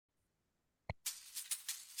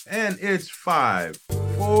And it's five,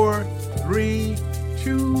 four, three,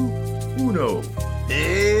 two, uno.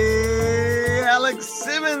 Hey, Alex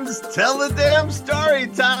Simmons, tell the damn story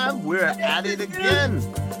time. We're at it again.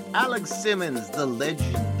 Alex Simmons, the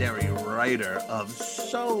legendary writer of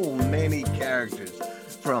so many characters,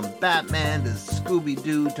 from Batman to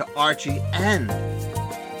Scooby-Doo to Archie, and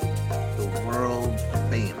the world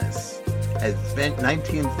famous as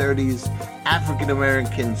 1930s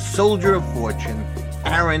African-American soldier of fortune,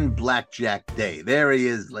 Aaron Blackjack Day. There he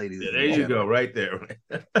is, ladies and gentlemen. There you go, right there.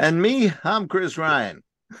 And me, I'm Chris Ryan.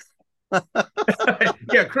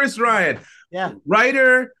 Yeah, Chris Ryan. Yeah.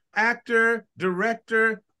 Writer, actor,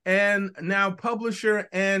 director, and now publisher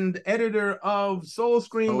and editor of Soul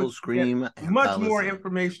Scream. Soul Scream. Much more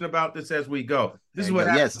information about this as we go. This is what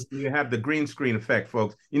happens when you have the green screen effect,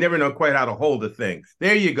 folks. You never know quite how to hold a thing.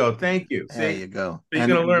 There you go. Thank you. There you go. So you're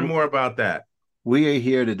going to learn more about that. We are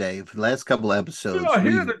here today for the last couple of episodes. We are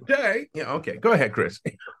here today. Yeah, okay. Go ahead, Chris.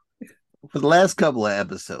 For the last couple of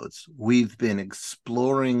episodes, we've been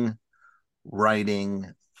exploring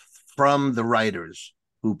writing from the writers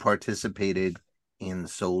who participated in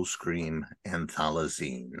Soul Scream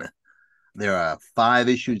Anthologine. There are 5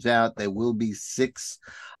 issues out. There will be 6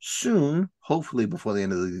 soon, hopefully before the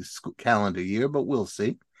end of the calendar year, but we'll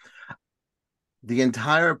see. The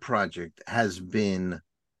entire project has been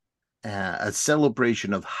a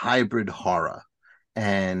celebration of hybrid horror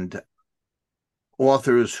and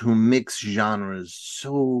authors who mix genres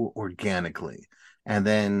so organically, and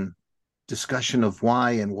then discussion of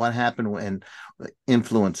why and what happened and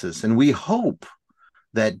influences. And we hope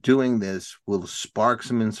that doing this will spark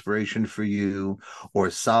some inspiration for you or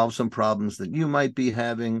solve some problems that you might be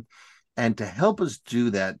having. And to help us do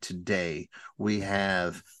that today, we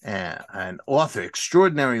have an author,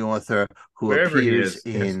 extraordinary author, who appears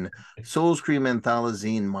in Soul Scream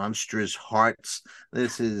Anthologine, Monstrous Hearts.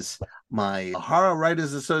 This is my Horror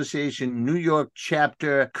Writers Association New York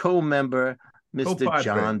chapter co-member, Mr.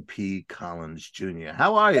 John P. Collins Jr.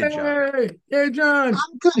 How are you, John? Hey, John.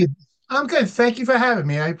 I'm good. Thank you for having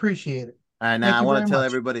me. I appreciate it. And now I want to tell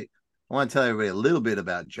everybody a little bit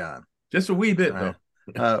about John. Just a wee bit, though.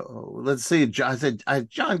 Let's see. John, I said,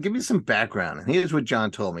 John, give me some background. And here's what John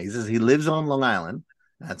told me. He says he lives on Long Island.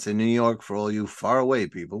 That's in New York for all you far away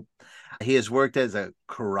people. He has worked as a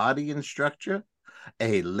karate instructor,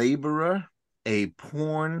 a laborer, a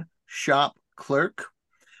pawn shop clerk,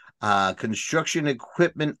 construction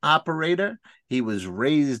equipment operator. He was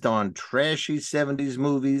raised on trashy 70s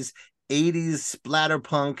movies, 80s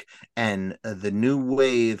splatterpunk, and the new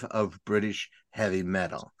wave of British heavy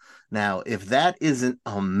metal. Now, if that isn't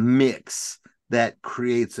a mix that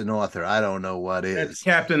creates an author, I don't know what is. That's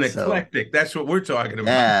Captain Eclectic. That's what we're talking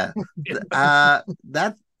about.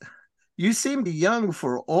 That you seem young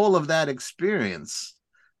for all of that experience.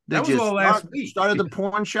 That was all last week. Started the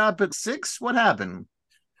pawn shop at 6. What happened?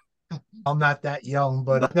 I'm not that young,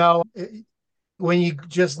 but no. When you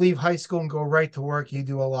just leave high school and go right to work, you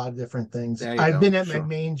do a lot of different things. I've been at my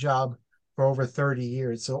main job for over 30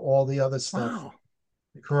 years, so all the other stuff,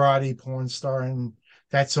 karate, porn star, and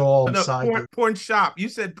that's all side. Porn shop. You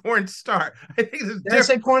said porn star. I think Did I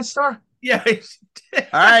say porn star? Yeah. All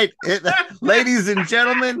right, ladies and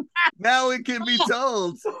gentlemen, now it can be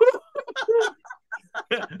told.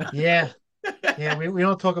 Yeah. We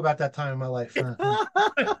don't talk about that time in my life.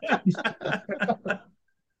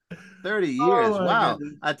 30 years. Wow.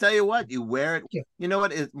 Goodness. I tell you what, you wear it. You know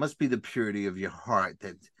what? It must be the purity of your heart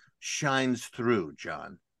that shines through,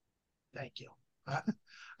 John. Thank you.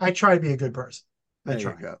 I try to be a good person. There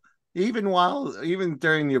you go. Even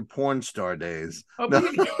during your porn star days. Let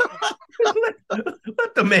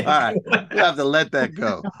the man. All right. You have to let that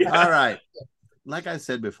go. All right. Like I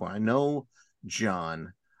said before, I know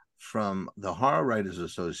John from the Horror Writers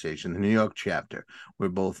Association, the New York chapter. We're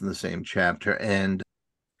both in the same chapter. And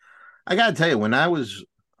I got to tell you, when I was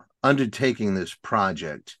undertaking this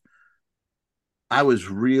project, I was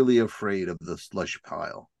really afraid of the slush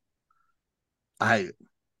pile.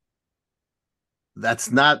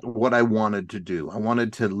 That's not what I wanted to do. I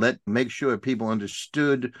wanted to make sure people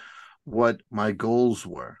understood what my goals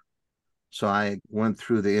were. So I went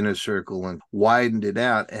through the inner circle and widened it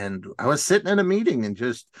out. And I was sitting in a meeting and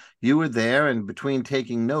you were there. And between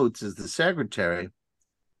taking notes as the secretary,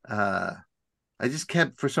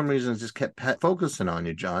 for some reason, kept focusing on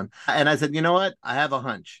you, John. And I said, you know what? I have a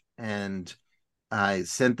hunch. And I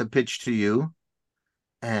sent the pitch to you.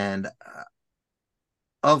 And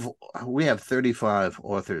we have 35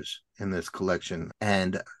 authors in this collection.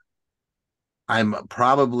 And I'm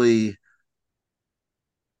probably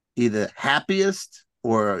either happiest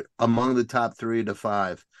or among the top 3 to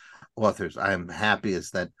 5 authors. I am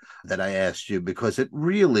happiest that I asked you, because it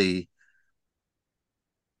really,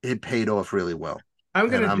 it paid off really well. I'm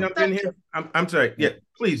going to jump in here. I'm sorry. Yeah,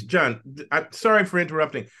 please, John. I'm sorry for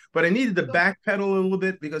interrupting, but I needed to backpedal a little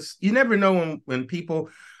bit, because you never know when people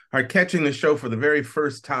are catching the show for the very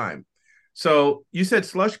first time. So you said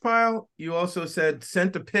slush pile. You also said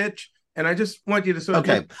sent a pitch. And I just want you to sort of...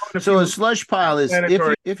 Okay. So a slush pile is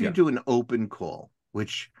if you do an open call,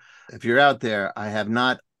 which, if you're out there, I have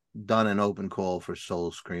not done an open call for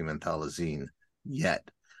Soul Scream Anthologine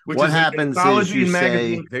yet. What happens is you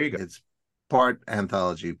say, there you go. It's part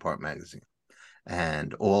anthology, part magazine,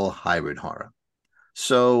 and all hybrid horror.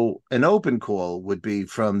 So an open call would be,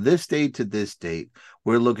 from this date to this date,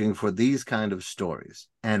 we're looking for these kind of stories.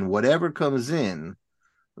 And whatever comes in,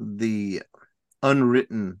 the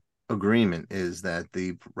unwritten agreement is that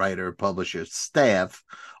the writer, publisher, staff,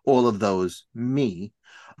 all of those, me,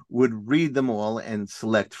 would read them all and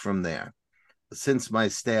select from there. Since my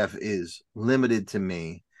staff is limited to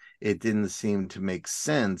me, it didn't seem to make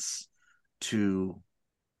sense to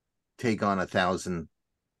take on 1,000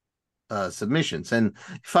 submissions, and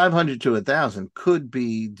 500 to 1,000 could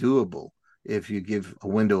be doable if you give a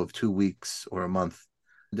window of 2 weeks or a month.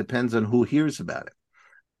 It depends on who hears about it.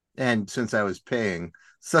 And since I was paying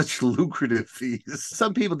such lucrative fees,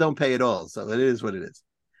 some people don't pay at all, so it is what it is.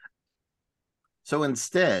 So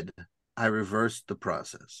instead, I reversed the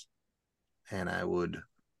process, and I would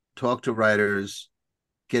talk to writers,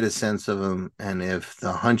 get a sense of them, and if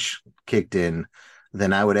the hunch kicked in,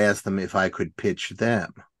 then I would ask them if I could pitch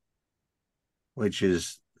them, which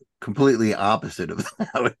is completely opposite of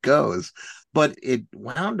how it goes. But it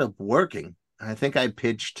wound up working. I think I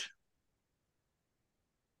pitched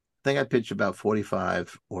about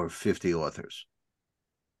 45 or 50 authors.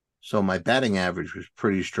 So my batting average was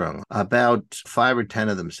pretty strong. About 5 or 10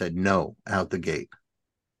 of them said no out the gate.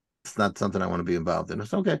 It's not something I want to be involved in.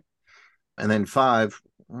 It's okay. And then 5,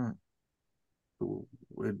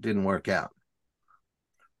 it didn't work out.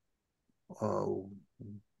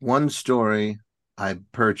 One story I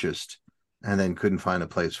purchased and then couldn't find a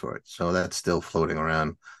place for it. So that's still floating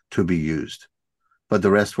around to be used. But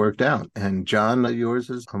the rest worked out. And John, yours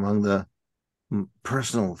is among the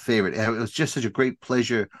personal favorite. And it was just such a great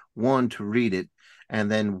pleasure, one, to read it, and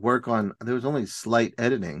then work on, there was only slight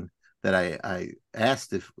editing that I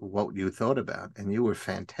asked what you thought about, and you were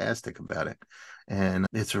fantastic about it. And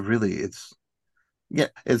it's really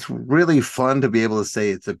fun to be able to say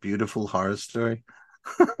it's a beautiful horror story.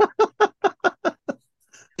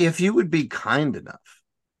 If you would be kind enough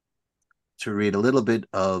to read a little bit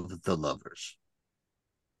of The Lovers.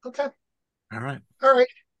 Okay. All right.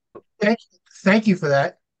 Thank you for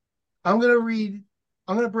that. I'm going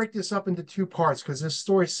to break this up into 2 parts, because this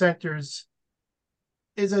story is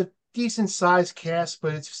a decent sized cast,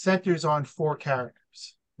 but it centers on 4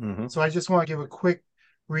 characters. Mm-hmm. So I just want to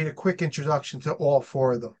read a quick introduction to all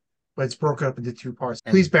 4 of them, but it's broken up into 2 parts.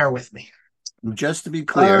 Please bear with me. Just to be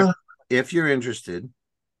clear, if you're interested,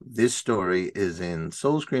 this story is in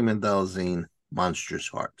Soul Scream Anthologine, Monstrous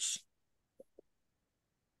Hearts.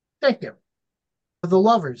 Thank you. The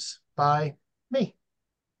Lovers by me.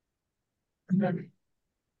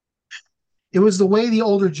 It was the way the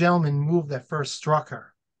older gentleman moved that first struck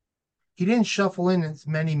her. He didn't shuffle in as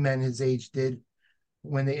many men his age did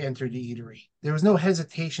when they entered the eatery. There was no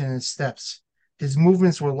hesitation in his steps. His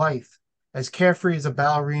movements were lithe, as carefree as a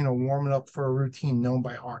ballerina warming up for a routine known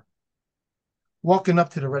by heart. Walking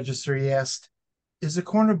up to the register, he asked, "Is the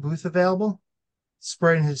corner booth available?"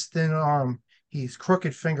 Spreading his thin arm, his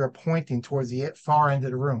crooked finger pointing towards the far end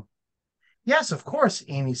of the room. "Yes, of course,"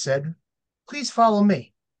 Amy said. "Please follow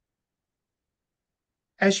me."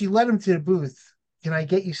 As she led him to the booth, "Can I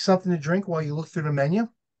get you something to drink while you look through the menu?"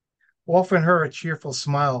 Offering her a cheerful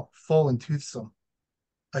smile, full and toothsome.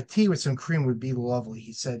 "A tea with some cream would be lovely,"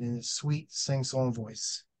 he said in his sweet, sing-song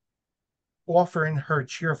voice. Offering her a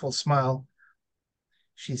cheerful smile,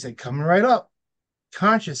 she said, "Coming right up,"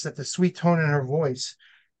 conscious that the sweet tone in her voice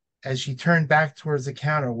as she turned back towards the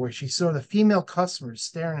counter where she saw the female customers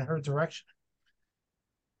staring in her direction.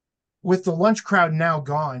 With the lunch crowd now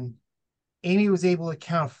gone, Amy was able to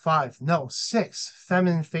count 6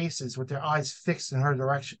 feminine faces with their eyes fixed in her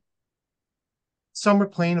direction. Some were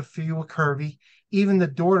plain, a few were curvy. Even the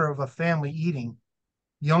daughter of a family eating,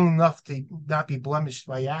 young enough to not be blemished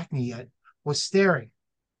by acne yet, was staring,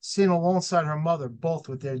 sitting alongside her mother, both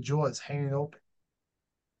with their jaws hanging open.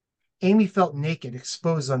 Amy felt naked,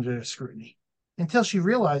 exposed under their scrutiny, until she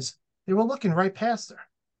realized they were looking right past her.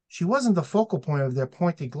 She wasn't the focal point of their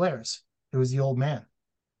pointed glares. It was the old man.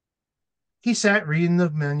 He sat reading the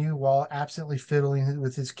menu while absently fiddling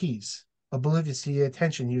with his keys. oblivious to the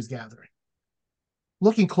attention he was gathering.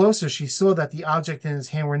 Looking closer, she saw that the object in his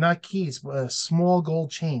hand were not keys, but a small gold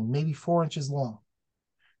chain, maybe 4 inches long.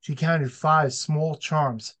 She counted 5 small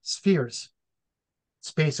charms, spheres,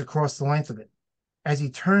 spaced across the length of it. As he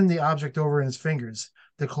turned the object over in his fingers,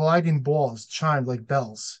 the colliding balls chimed like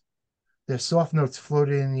bells. Their soft notes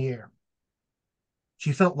floated in the air.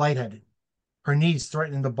 She felt lightheaded, her knees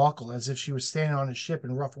threatening to buckle as if she was standing on a ship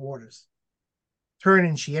in rough waters.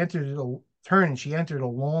 Turning, she entered a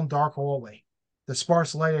long, dark hallway, the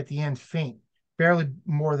sparse light at the end faint, barely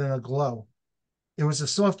more than a glow. It was the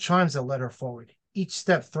soft chimes that led her forward, each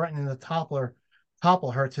step threatening to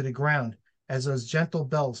topple her to the ground as those gentle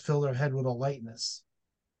bells filled her head with a lightness.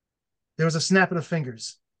 There was a snap of the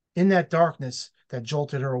fingers, in that darkness, that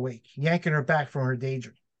jolted her awake, yanking her back from her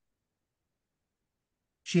daydream.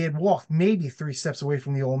 She had walked maybe 3 steps away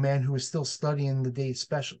from the old man who was still studying the day's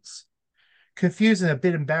specials. Confused and a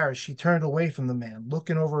bit embarrassed, she turned away from the man.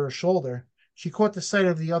 Looking over her shoulder, she caught the sight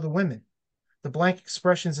of the other women. The blank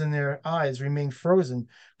expressions in their eyes remained frozen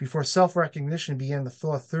before self-recognition began to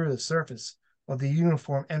thaw through the surface of the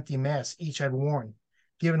uniform empty mask each had worn,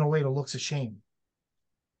 giving away to looks of shame.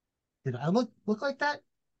 Did I look like that?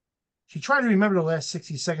 She tried to remember the last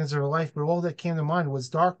 60 seconds of her life, but all that came to mind was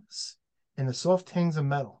darkness and the soft tings of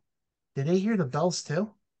metal. Did they hear the bells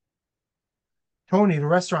too? Tony, the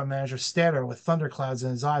restaurant manager, stared at her with thunderclouds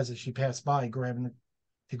in his eyes as she passed by, to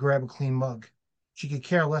grab a clean mug. She could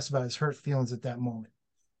care less about his hurt feelings at that moment.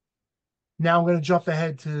 Now I'm going to jump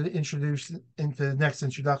ahead to introduce into the next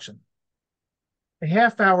introduction. A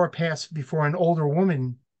half hour passed before an older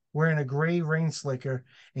woman wearing a gray rain slicker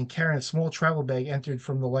and carrying a small travel bag entered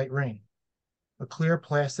from the light rain. A clear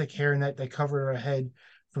plastic hairnet that covered her head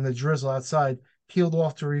from the drizzle outside peeled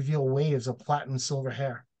off to reveal waves of platinum silver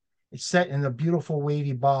hair. It set in a beautiful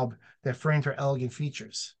wavy bob that framed her elegant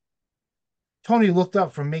features. Tony looked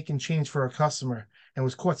up from making change for a customer and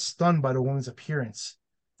was caught stunned by the woman's appearance,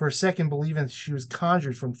 for a second believing that she was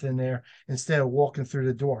conjured from thin air instead of walking through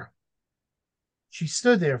the door. She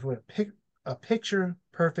stood there with a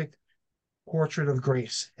picture-perfect portrait of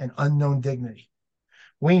grace and unknown dignity,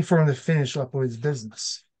 waiting for him to finish up with his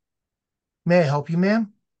business. "May I help you,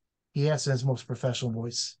 ma'am?" he asked in his most professional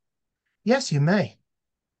voice. "Yes, you may,"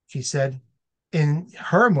 she said, in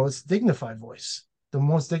her most dignified voice, the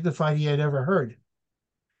most dignified he had ever heard.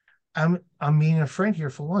 I'm meeting a friend here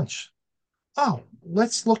for lunch." "Oh,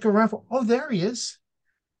 let's look around oh, there he is."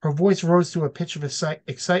 Her voice rose to a pitch of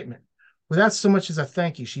excitement. Without so much as a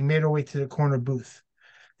thank you, she made her way to the corner booth.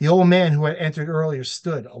 The old man who had entered earlier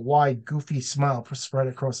stood, a wide, goofy smile spread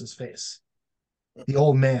across his face. The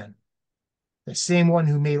old man, the same one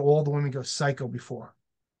who made all the women go psycho before.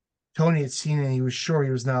 Tony had seen it and he was sure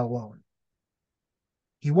he was not alone.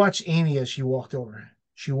 He watched Amy as she walked over.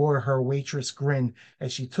 She wore her waitress grin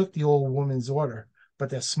as she took the old woman's order, but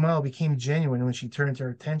that smile became genuine when she turned her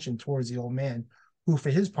attention towards the old man, who,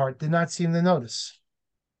 for his part, did not seem to notice.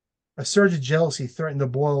 A surge of jealousy threatened to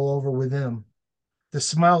boil over within him. The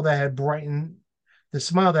smile that had brightened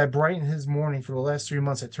his morning for the last 3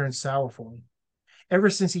 months had turned sour for him. Ever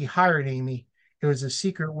since he hired Amy, it was a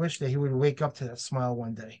secret wish that he would wake up to that smile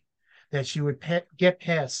one day, that she would get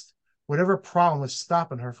past whatever problem was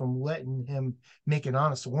stopping her from letting him make an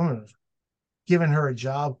honest woman of her, giving her a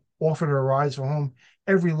job, offered her rides from home,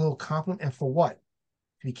 every little compliment, and for what?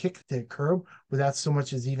 To be kicked to the curb without so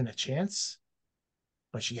much as even a chance?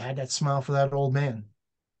 But she had that smile for that old man.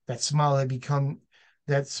 That smile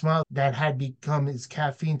that had become his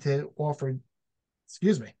caffeine to offer,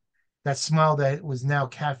 that smile that was now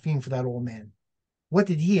caffeine for that old man. What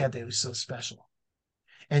did he have that was so special?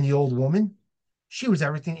 And the old woman? She was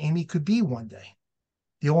everything Amy could be one day.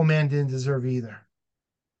 The old man didn't deserve either.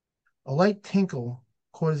 A light tinkle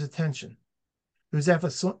caught his attention. It was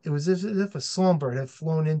as if a songbird had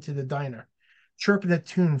flown into the diner, chirping a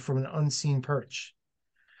tune from an unseen perch.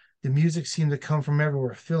 The music seemed to come from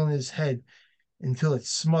everywhere, filling his head until it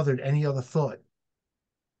smothered any other thought.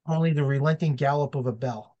 Only the relenting gallop of a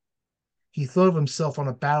bell. He thought of himself on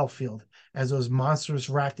a battlefield as those monstrous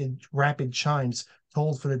rapid chimes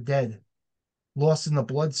tolled for the dead, lost in the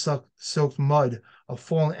blood-soaked mud of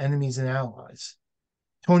fallen enemies and allies.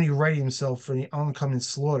 Tony readied himself for the oncoming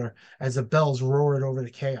slaughter as the bells roared over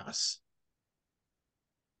the chaos.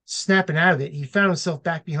 Snapping out of it, he found himself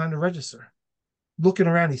back behind the register. Looking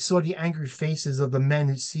around, he saw the angry faces of the men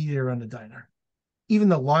who seated around the diner. Even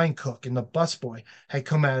the line cook and the busboy had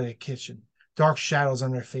come out of the kitchen, dark shadows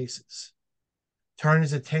on their faces. Turning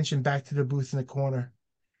his attention back to the booth in the corner,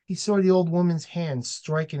 he saw the old woman's hand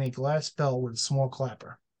striking a glass bell with a small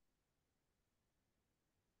clapper.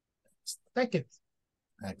 Thank you.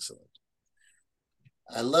 Excellent.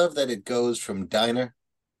 I love that it goes from diner,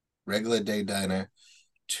 regular day diner,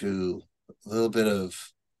 to a little bit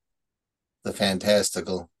of the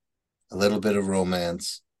fantastical, a little bit of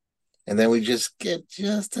romance, and then we just get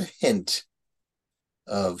just a hint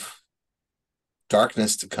of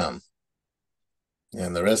darkness to come.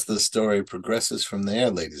 And the rest of the story progresses from there,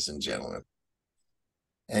 ladies and gentlemen.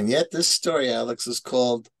 And yet this story, Alex, is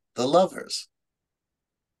called The Lovers.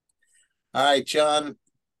 All right, John,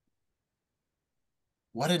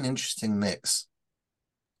 what an interesting mix.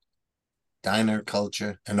 Diner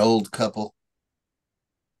culture, an old couple,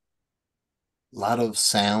 a lot of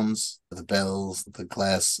sounds, the bells, the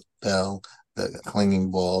glass bell, the clanging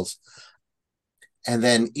balls, and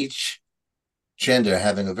then each gender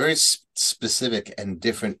having a very specific and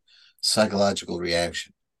different psychological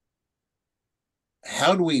reaction.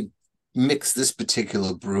 How do we mix this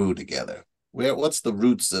particular brew together? What's the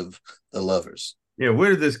roots of The Lovers? Yeah,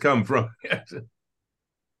 where did this come from?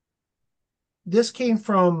 This came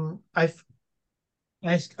from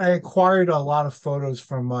I acquired a lot of photos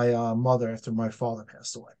from my mother after my father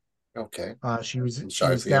passed away. Okay. She was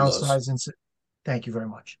downsizing. Thank you very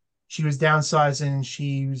much. She was downsizing.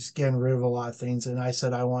 She was getting rid of a lot of things, and I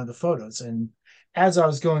said I wanted the photos. And as I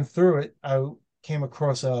was going through it, I came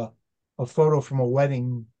across a photo from a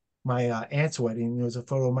wedding, my aunt's wedding. It was a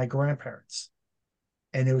photo of my grandparents,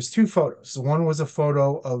 and there was two photos. One was a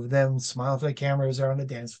photo of them smiling for the cameras on the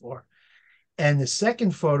dance floor, and the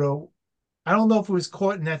second photo, I don't know if it was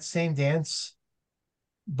caught in that same dance,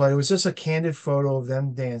 but it was just a candid photo of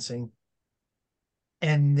them dancing.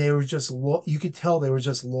 And they were just, you could tell they were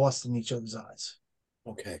just lost in each other's eyes.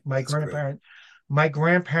 Okay. My grandparents,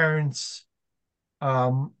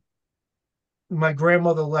 my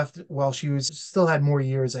grandmother left while she was still had more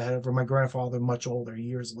years ahead of her. My grandfather, much older,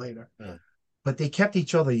 years later. Yeah. But they kept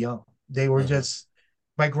each other young. They were just,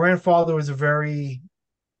 my grandfather was he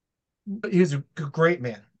was a great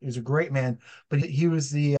man. He was a great man, but he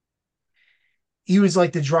was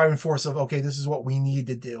like the driving force of, okay, this is what we need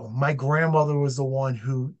to do. My grandmother was the one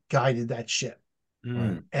who guided that ship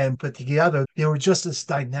and put together. They were just this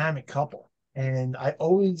dynamic couple. And I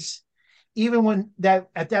always, even when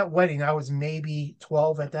at that wedding, I was maybe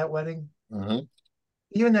 12 at that wedding.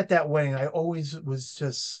 Even at that wedding, I always was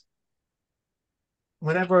just,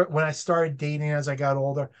 when I started dating as I got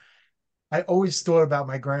older, I always thought about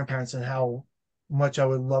my grandparents and how much I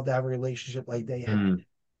would love to have a relationship like they had.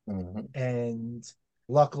 And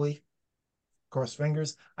luckily, cross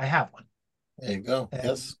fingers, I have one. There you go. And,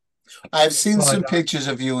 yes. I've seen some pictures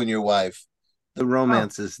of you and your wife. The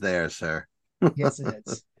romance is there, sir. Yes, it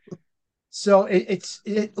is. So it's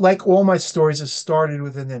like all my stories have started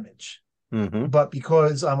with an image. But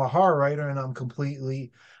because I'm a horror writer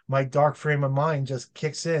and my dark frame of mind just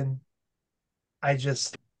kicks in, I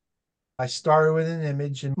started with an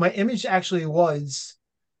image. And my image actually was,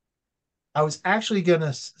 I was actually going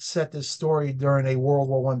to set this story during a World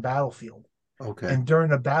War I battlefield. Okay. And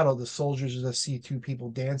during the battle, the soldiers just see two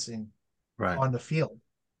people dancing on the field.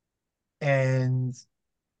 And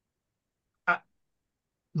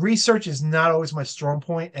research is not always my strong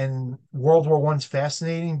point, and World War I is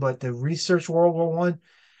fascinating, but the research World War I,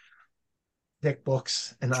 thick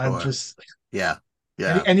books, and I'm just... Yeah.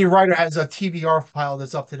 Any writer has a TBR file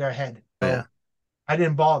that's up to their head. So I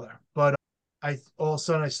didn't bother. But all of a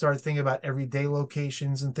sudden I started thinking about everyday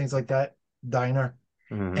locations and things like that, diner.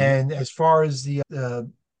 And as far as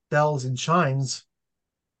the bells and chimes,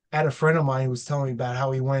 I had a friend of mine who was telling me about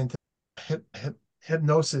how he went into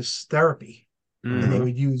hypnosis therapy, and they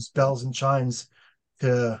would use bells and chimes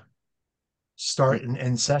to start and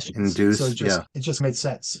end sessions. So it just made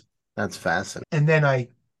sense. That's fascinating. And then I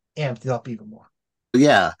amped it up even more.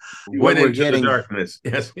 Yeah, what we're getting, the darkness.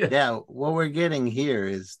 Yes. Yeah, what we're getting here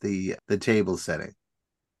is the table setting,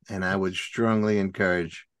 and I would strongly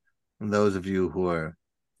encourage those of you who are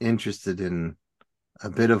interested in a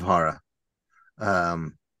bit of horror,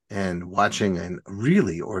 and watching a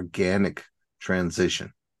really organic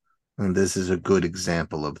transition, and this is a good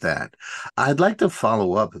example of that. I'd like to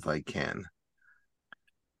follow up if I can.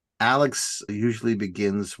 Alex usually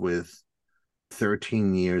begins with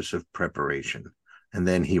 13 years of preparation, and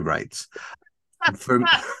then he writes. For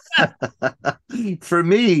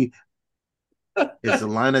me, it's a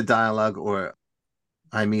line of dialogue, or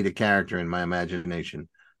I meet a character in my imagination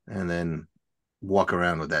and then walk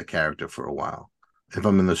around with that character for a while. If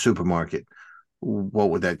I'm in the supermarket, what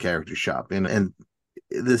would that character shop in? And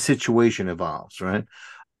the situation evolves, right?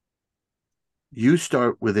 You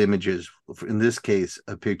start with images, in this case,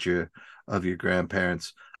 a picture of your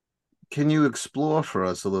grandparents. Can you explore for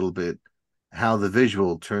us a little bit how the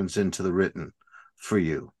visual turns into the written for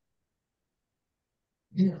you?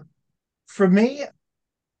 For me,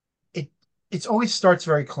 it always starts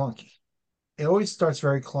very clunky. It always starts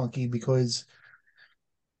very clunky because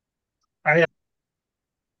I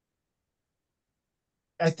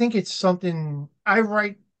I think it's something I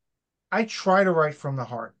try to write from the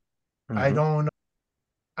heart. I Mm-hmm. don't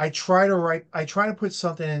I try to put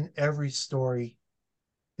something in every story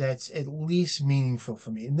that's at least meaningful for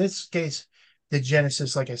me. In this case, the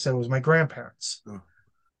genesis, like I said, was my grandparents. Oh.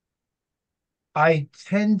 I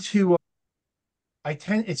tend to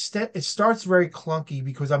it starts very clunky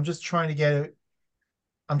because I'm trying to get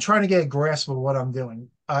a grasp of what I'm doing.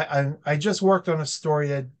 I just worked on a story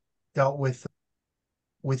that dealt with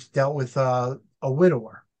a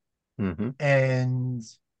widower, Mm-hmm. and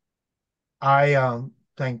I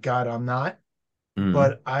thank God I'm not, Mm-hmm.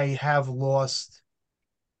 but I have lost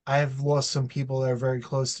some people that are very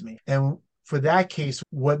close to me. And for that case,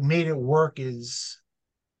 what made it work is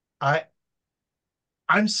I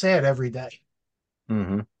I'm sad every day.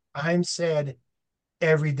 Mm-hmm. I'm sad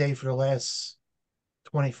every day for the last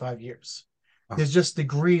 25 years. Oh. There's just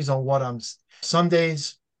degrees on what some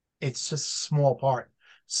days it's just a small part.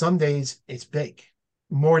 Some days it's big.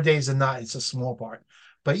 More days than not, it's a small part.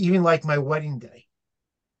 But even like my wedding day,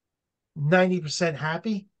 90%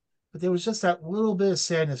 happy, but there was just that little bit of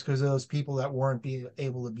sadness because of those people that weren't being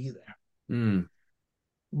able to be there. Mm.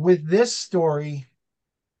 With this story,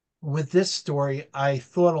 I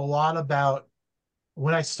thought a lot about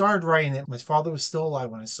when I started writing it. My father was still alive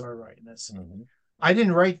when I started writing this. Mm-hmm. I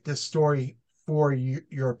didn't write the story for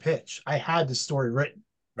your pitch. I had the story written.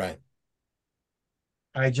 Right.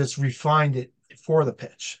 I just refined it for the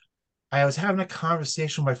pitch. I was having a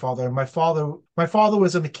conversation with my father. My father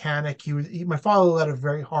was a mechanic. My father led a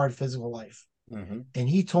very hard physical life. Mm-hmm. And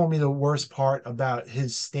he told me the worst part about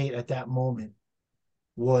his state at that moment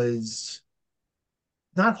was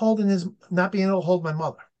not being able to hold my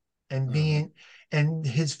mother and Mm-hmm. and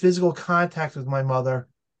his physical contact with my mother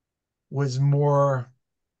was more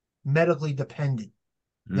medically dependent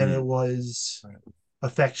than it Mm. was Right.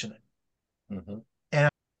 affectionate. Mm-hmm. And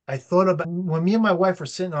I thought about when me and my wife were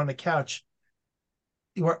sitting on the couch,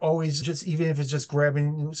 we're always just, even if it's just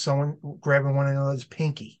grabbing one another's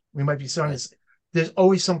pinky, we might be starting Right. to, there's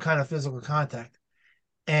always some kind of physical contact.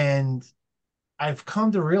 And I've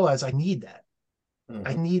come to realize I need that. I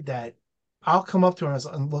Mm-hmm. need that. I'll come up to her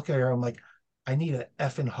and look at her. I'm like, I need an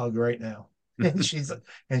effing hug right now. And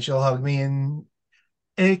she'll hug me, and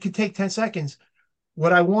it could take 10 seconds.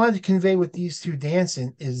 What I wanted to convey with these two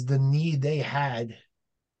dancing is the need they had,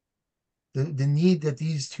 the need that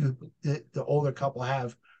these two, the older couple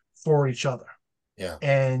have for each other. Yeah.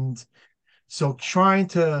 And so trying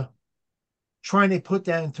to put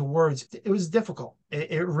that into words, it was difficult.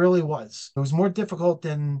 It really was. It was more difficult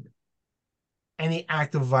than any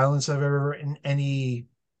act of violence I've ever written, any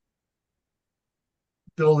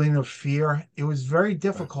building of fear. It was very Right.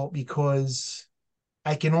 difficult because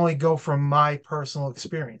I can only go from my personal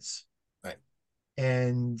experience. Right.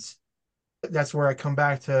 And that's where I come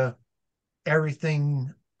back to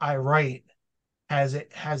everything I write has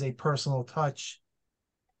a personal touch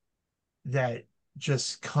that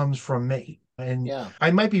just comes from me. And Yeah.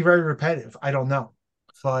 I might be very repetitive. I don't know,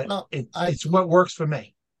 but Well, I it's what works for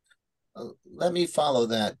me. let me follow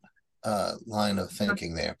that line of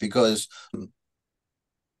thinking there, because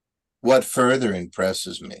what further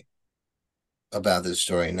impresses me about this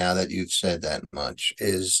story, now that you've said that much,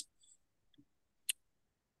 is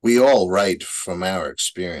we all write from our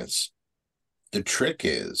experience. The trick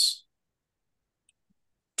is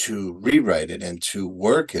to rewrite it and to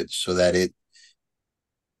work it so that it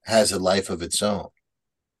has a life of its own.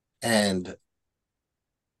 And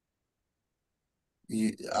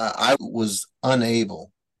I was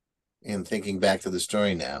unable, in thinking back to the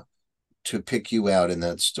story now, to pick you out in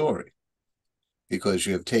that story, because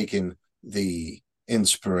you have taken the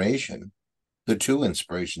inspiration, the two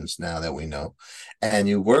inspirations now that we know, and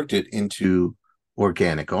you worked it into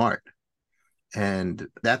organic art. And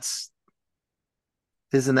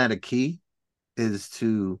isn't that a key? Is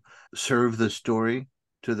to serve the story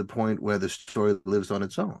to the point where the story lives on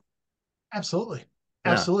its own. Absolutely.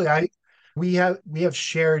 Yeah. Absolutely. We have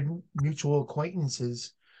shared mutual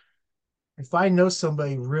acquaintances. If I know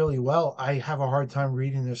somebody really well, I have a hard time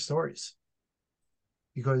reading their stories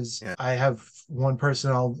because Yeah. I have one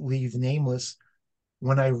person I'll leave nameless.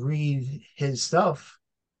 When I read his stuff,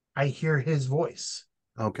 I hear his voice.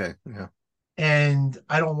 Okay. Yeah. And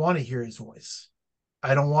I don't want to hear his voice.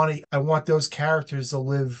 I want those characters to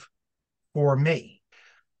live for me.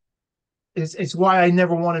 It's why I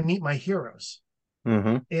never want to meet my heroes.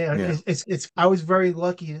 Mm-hmm. And it's I was very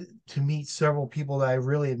lucky to meet several people that I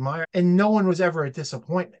really admire, and no one was ever a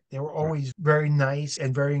disappointment. They were always very nice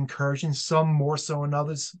and very encouraging, some more so than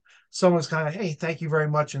others. Some was kind of, hey, thank you very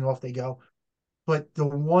much, and off they go. But the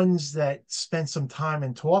ones that spent some time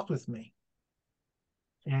and talked with me,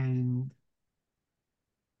 and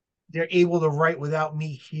they're able to write without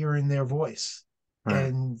me hearing their voice. Right.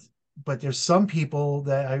 And but there's some people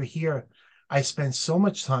that I hear I spend so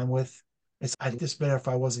much time with, I'd just better if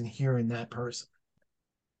I wasn't hearing that person.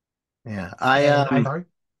 Yeah.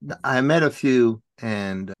 I met a few,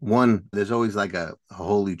 and one, there's always like a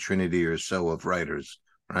holy trinity or so of writers,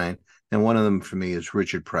 right? And one of them for me is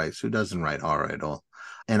Richard Price, who doesn't write horror at all.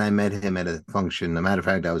 And I met him at a function. As a matter of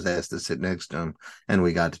fact, I was asked to sit next to him, and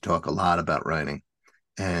we got to talk a lot about writing.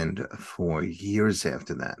 And for years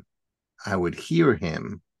after that, I would hear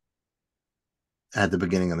him at the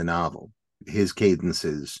beginning of the novel. His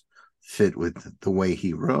cadences fit with the way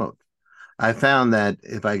he wrote. I found that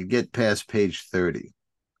if I could get past page 30,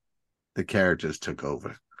 the characters took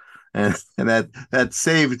over. And that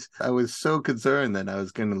saved. I was so concerned that I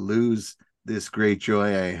was going to lose this great joy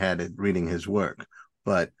I had at reading his work.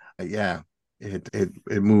 But yeah, it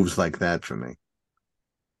moves like that for me.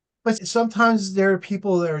 But sometimes there are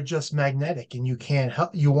people that are just magnetic, and you can't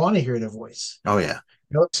help. You want to hear their voice. Oh yeah.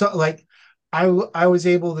 So like, I was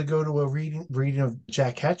able to go to a reading of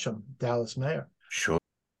Jack Ketchum, Dallas Mayor. Sure.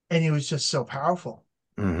 And he was just so powerful.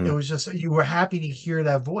 Mm-hmm. It was just, you were happy to hear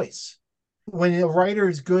that voice. When a writer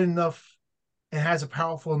is good enough and has a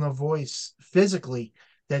powerful enough voice physically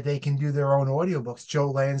that they can do their own audiobooks,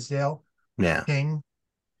 Joe Lansdale, King,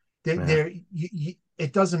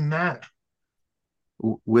 it doesn't matter.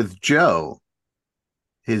 With Joe,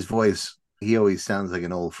 his voice, he always sounds like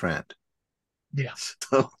an old friend. Yeah.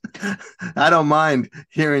 So I don't mind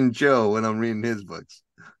hearing Joe when I'm reading his books.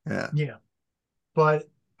 Yeah. Yeah. But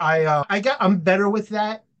I'm better with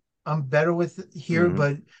that. I'm better with here,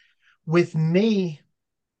 but with me,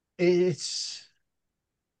 I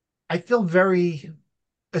feel very,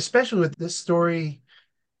 especially with this story,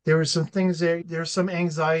 there were some things there's some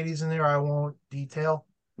anxieties in there I won't detail.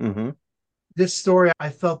 Mm-hmm. This story, I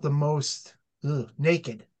felt the most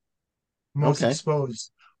naked, most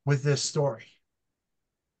exposed with this story.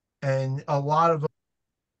 And a lot of,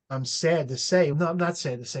 I'm sad to say, no, I'm not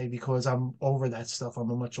sad to say because I'm over that stuff.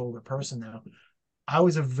 I'm a much older person now. I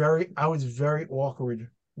was very awkward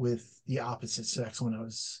with the opposite sex when I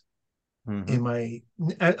was in my,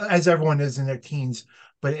 as everyone is in their teens,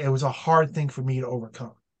 but it was a hard thing for me to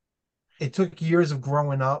overcome. It took years of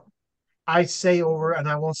growing up. I say over, and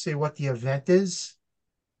I won't say what the event is,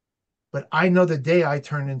 but I know the day I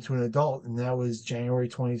turned into an adult, and that was January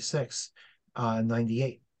 26th,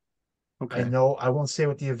 98. Okay. I know, I won't say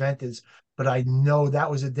what the event is, but I know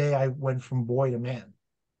that was the day I went from boy to man.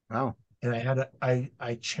 Wow. And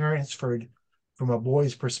I transferred from a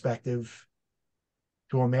boy's perspective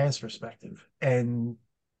to a man's perspective. And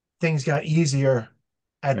things got easier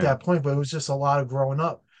at that point, but it was just a lot of growing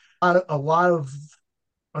up.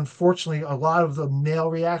 Unfortunately, a lot of the male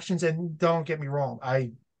reactions, and don't get me wrong,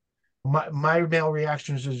 my male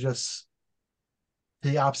reactions are just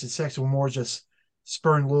the opposite sex were more just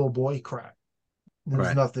spurring little boy crap. There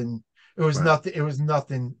was nothing. It was nothing. It was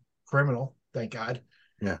nothing criminal. Thank God.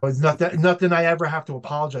 Yeah. It was nothing I ever have to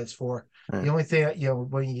apologize for. The only thing that,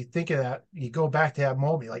 when you think of that, you go back to that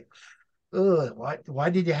moment, like, ugh, why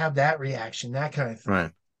did you have that reaction? That kind of thing.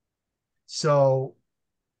 Right. So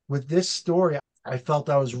with this story, I felt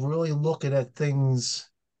I was really looking at things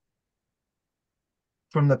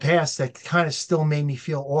from the past that kind of still made me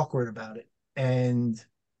feel awkward about it. And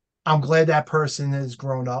I'm glad that person has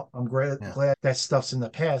grown up. I'm glad that stuff's in the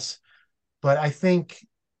past. But I think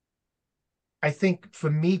for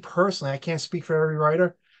me personally, I can't speak for every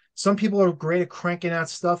writer. Some people are great at cranking out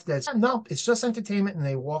stuff that's no, it's just entertainment, and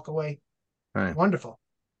they walk away. Right. Wonderful.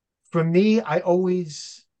 For me, I'm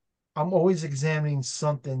always examining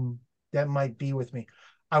something that might be with me.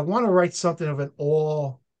 I want to write something of an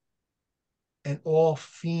all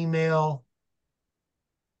female,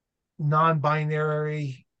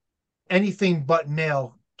 non-binary, anything but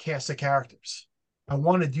male cast of characters. I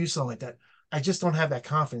want to do something like that. I just don't have that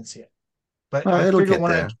confidence yet. But I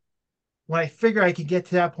figure when I figure I can get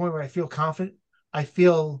to that point where I feel confident, I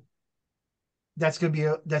feel that's gonna be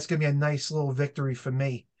a nice little victory for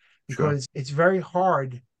me, because it's very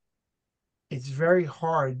hard. It's very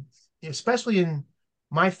hard, especially in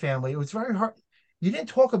my family. It was very hard. You didn't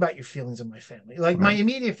talk about your feelings in my family. Like my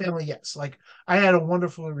immediate family, yes. Like I had a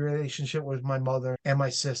wonderful relationship with my mother and my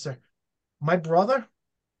sister. My brother,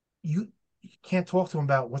 can't talk to them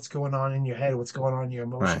about what's going on in your head, what's going on in your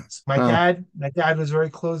emotions. Right. My dad was very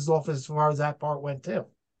closed off as far as that part went too.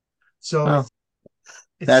 So Well,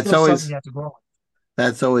 it's that's still something always you have to grow with.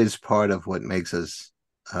 that's always part of what makes us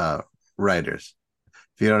writers.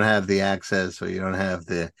 If you don't have the access or you don't have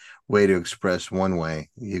the way to express one way,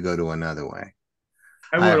 you go to another way.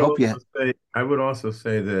 I hope you. I would also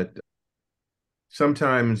say that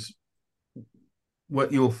sometimes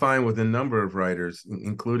what you'll find with a number of writers,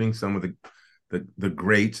 including some of the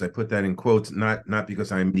greats, I put that in quotes, not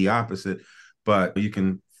because I'm the opposite, but you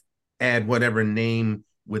can add whatever name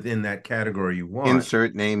within that category you want.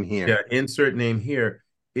 Insert name here. Yeah, insert name here.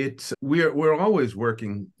 It's we're always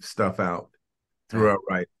working stuff out through our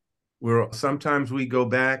writing. Sometimes we go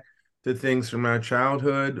back to things from our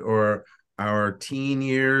childhood or our teen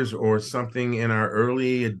years or something in our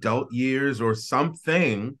early adult years or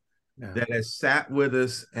something that has sat with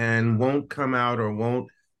us and won't come out or won't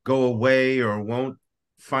go away or won't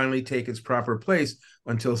finally take its proper place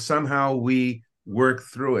until somehow we work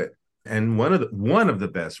through it. And one of the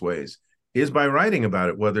best ways is by writing about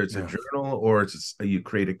it, whether it's a journal or you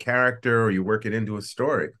create a character or you work it into a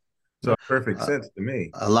story. So perfect sense to me.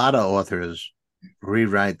 A lot of authors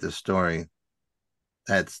rewrite the story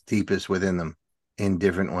that's deepest within them in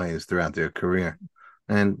different ways throughout their career.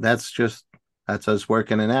 And that's us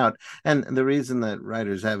working it out. And the reason that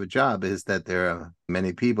writers have a job is that there are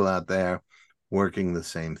many people out there working the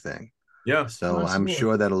same thing. Yeah. So absolutely. I'm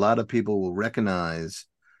sure that a lot of people will recognize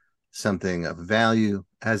something of value,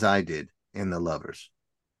 as I did, in The Lovers.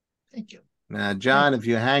 Thank you. Now, John, if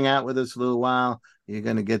you hang out with us a little while, you're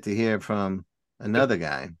going to get to hear from another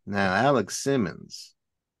guy. Now, Alex Simmons,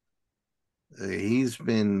 he's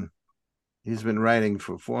been writing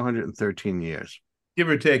for 413 years. Give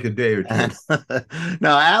or take a day or two.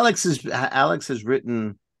 No, Alex has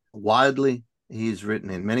written widely. He's written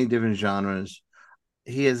in many different genres.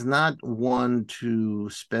 He is not one to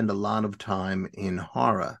spend a lot of time in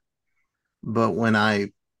horror. But when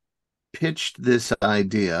I pitched this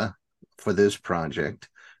idea for this project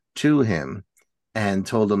to him and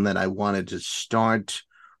told him that I wanted to start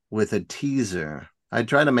with a teaser, I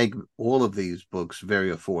try to make all of these books very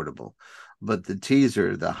affordable. But the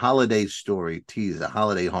teaser, the holiday story teaser,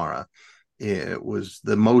 holiday horror, it was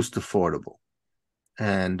the most affordable.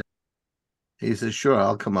 And he says, sure,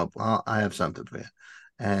 I'll come up. I have something for you.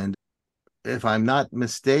 And if I'm not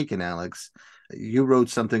mistaken, Alex, you wrote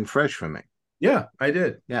something fresh for me. Yeah, I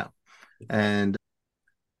did. Yeah. And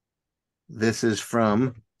this is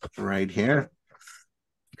from right here.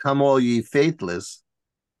 Come All Ye Faithless,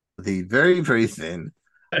 the very, very thin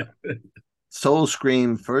Soul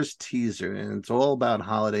Scream first teaser, and it's all about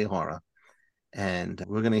holiday horror. And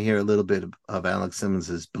we're going to hear a little bit of Alex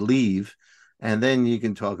Simmons's Believe, and then you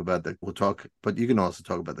can talk about but you can also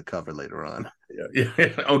talk about the cover later on.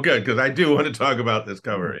 Yeah. Oh, good, because I do want to talk about this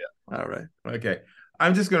cover. Yeah. All right. Okay.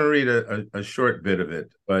 I'm just going to read a short bit of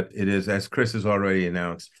it, but it is, as Chris has already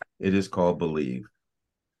announced, it is called Believe.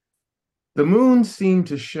 The moon seemed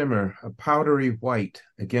to shimmer a powdery white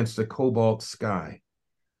against a cobalt sky.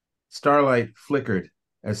 Starlight flickered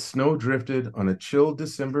as snow drifted on a chill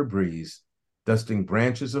December breeze, dusting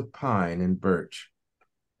branches of pine and birch.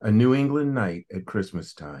 A New England night at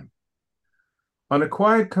Christmas time. On a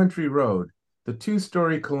quiet country road, the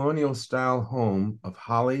two-story colonial-style home of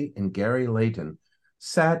Holly and Gary Layton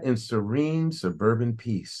sat in serene suburban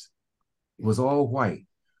peace. It was all white,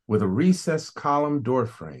 with a recessed column door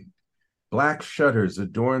frame. Black shutters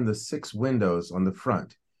adorned the 6 windows on the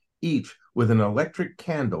front, each with an electric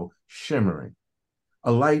candle shimmering.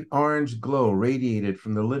 A light orange glow radiated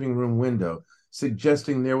from the living room window,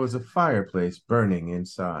 suggesting there was a fireplace burning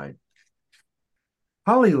inside.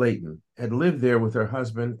 Holly Layton had lived there with her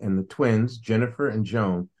husband and the twins, Jennifer and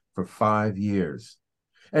Joan, for 5 years,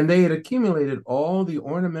 and they had accumulated all the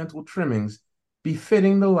ornamental trimmings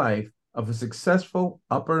befitting the life of a successful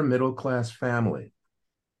upper-middle-class family.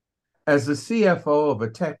 As the CFO of a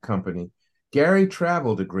tech company, Gary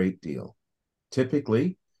traveled a great deal.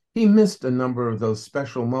 Typically, he missed a number of those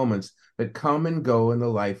special moments that come and go in the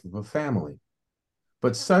life of a family.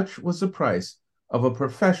 But such was the price of a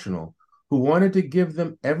professional who wanted to give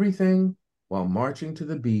them everything while marching to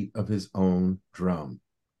the beat of his own drum.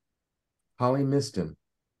 Holly missed him.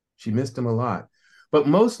 She missed him a lot, but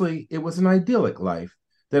mostly it was an idyllic life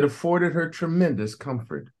that afforded her tremendous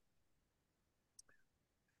comfort.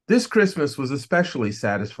 This Christmas was especially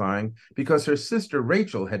satisfying because her sister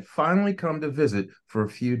Rachel had finally come to visit for a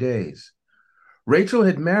few days. Rachel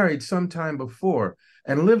had married some time before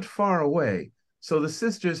and lived far away, so the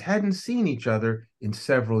sisters hadn't seen each other in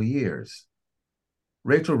several years.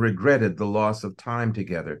 Rachel regretted the loss of time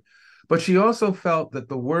together, But she also felt that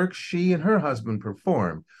the work she and her husband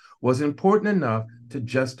performed was important enough to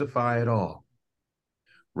justify it all.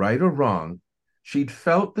 Right or wrong, she'd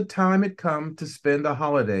felt the time had come to spend a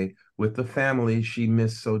holiday with the family she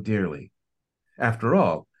missed so dearly. After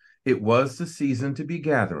all, it was the season to be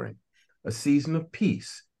gathering, a season of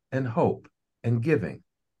peace and hope and giving.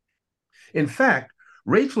 In fact,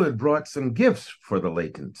 Rachel had brought some gifts for the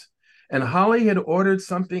Laytons, and Holly had ordered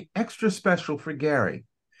something extra special for Gary,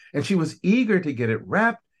 and she was eager to get it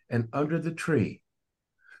wrapped and under the tree.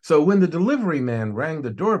 So when the delivery man rang the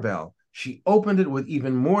doorbell, she opened it with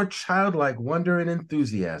even more childlike wonder and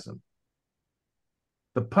enthusiasm.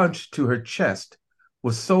 The punch to her chest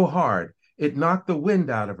was so hard, it knocked the wind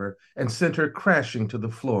out of her and sent her crashing to the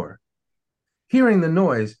floor. Hearing the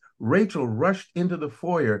noise, Rachel rushed into the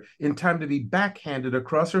foyer in time to be backhanded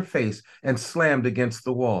across her face and slammed against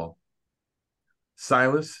the wall.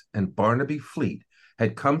 Silas and Barnaby Fleet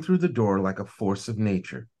had come through the door like a force of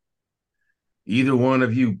nature. "Either one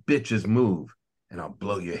of you bitches move, and I'll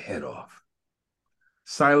blow your head off."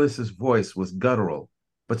 Silas's voice was guttural,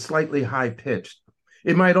 but slightly high-pitched.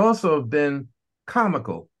 It might also have been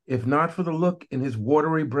comical, if not for the look in his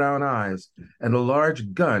watery brown eyes and a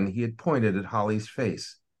large gun he had pointed at Holly's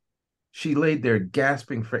face. She laid there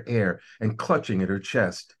gasping for air and clutching at her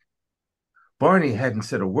chest. Barney hadn't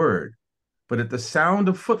said a word, but at the sound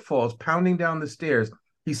of footfalls pounding down the stairs,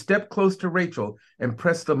 he stepped close to Rachel and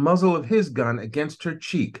pressed the muzzle of his gun against her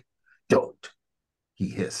cheek. "Don't," he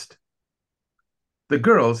hissed. The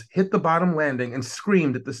girls hit the bottom landing and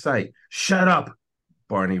screamed at the sight. "Shut up,"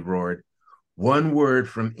 Barney roared. "One word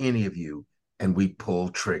from any of you, and we pull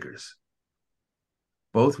triggers."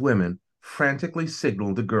 Both women frantically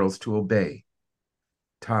signaled the girls to obey.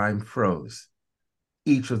 Time froze.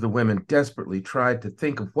 Each of the women desperately tried to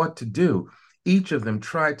think of what to do. Each of them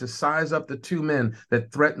tried to size up the two men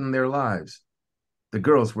that threatened their lives. The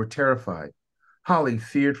girls were terrified. Holly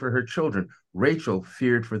feared for her children. Rachel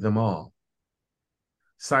feared for them all.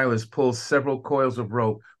 Silas pulled several coils of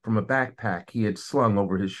rope from a backpack he had slung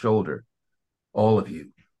over his shoulder. "All of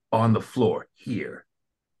you, on the floor, here."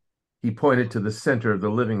 He pointed to the center of the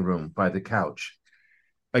living room by the couch.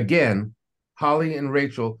 Again, Holly and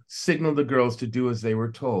Rachel signaled the girls to do as they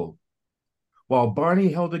were told. While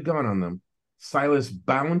Barney held a gun on them, Silas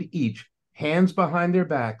bound each, hands behind their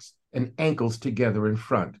backs and ankles together in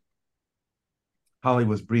front. Holly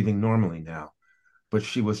was breathing normally now, but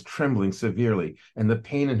she was trembling severely, and the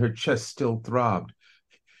pain in her chest still throbbed.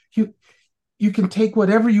 You can take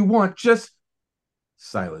whatever you want, just..."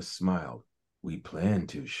 Silas smiled. "We plan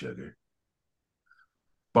to, sugar."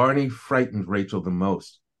 Barney frightened Rachel the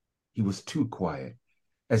most. He was too quiet,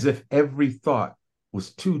 as if every thought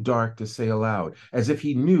was too dark to say aloud, as if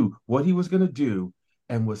he knew what he was going to do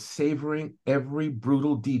and was savoring every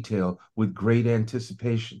brutal detail with great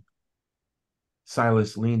anticipation.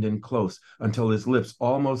 Silas leaned in close until his lips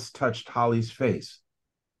almost touched Holly's face.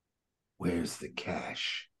 "Where's the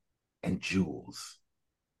cash and jewels?"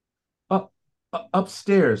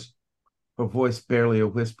 Upstairs," her voice barely a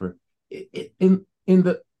whisper. In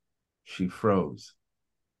the..." She froze.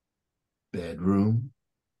 "Bedroom?"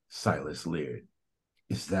 Silas leered.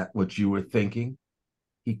 "Is that what you were thinking?"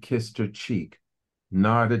 He kissed her cheek,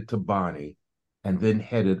 nodded to Barney, and then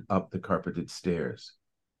headed up the carpeted stairs.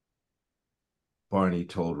 Barney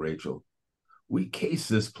told Rachel, "We cased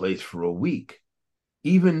this place for a week.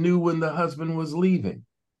 Even knew when the husband was leaving."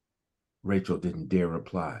 Rachel didn't dare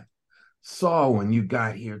reply. "Saw when you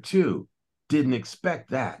got here, too. Didn't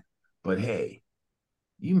expect that. But hey,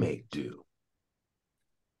 you make do."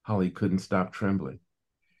 Holly couldn't stop trembling.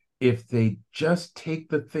 If they just take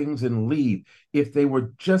the things and leave, if they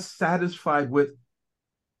were just satisfied with...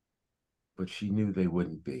 But she knew they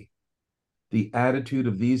wouldn't be. The attitude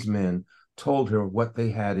of these men told her what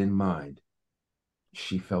they had in mind.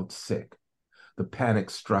 She felt sick. The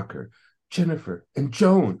panic struck her. Jennifer and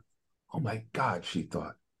Joan. Oh my God, she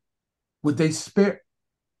thought. Would they spare...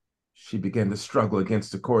 She began to struggle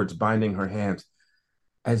against the cords binding her hands.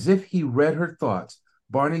 As if he read her thoughts,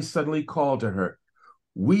 Barney suddenly called to her,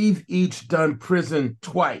 "We've each done prison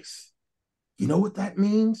twice. You know what that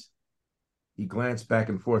means?" He glanced back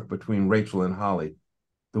and forth between Rachel and Holly.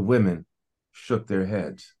 The women shook their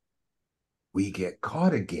heads. "We get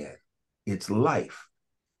caught again. It's life.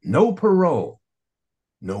 No parole.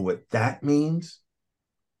 Know what that means?"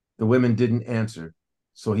 The women didn't answer,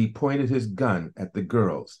 so he pointed his gun at the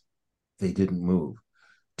girls. They didn't move.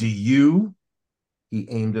 "Do you?" He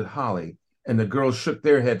aimed at Holly, and the girls shook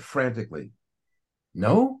their head frantically.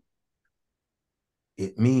 "No?"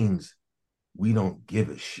 "It means we don't give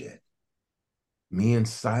a shit. Me and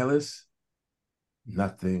Silas,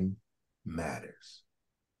 nothing matters.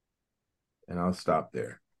 And I'll stop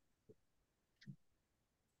there.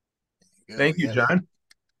 Thank you, John.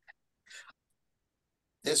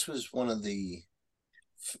 This was one of the,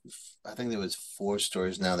 I think there was 4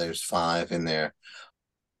 stories. Now there's 5 in there.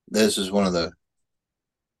 This is one of the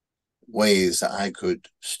ways I could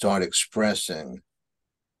start expressing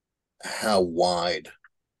how wide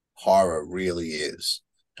horror really is,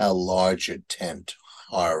 how large a tent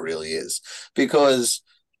horror really is. Because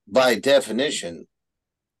by definition,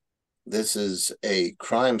 this is a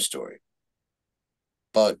crime story.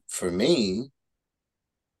 But for me,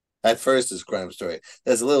 at first it's a crime story.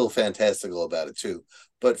 There's a little fantastical about it too.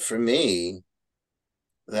 But for me,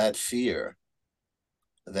 that fear,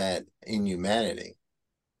 that inhumanity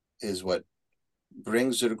is what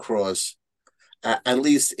brings it across, at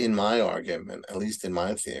least in my argument, at least in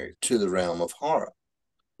my theory, to the realm of horror.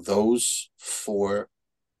 Those 4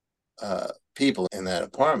 people in that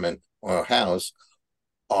apartment or house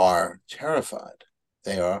are terrified.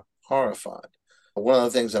 They are horrified. One of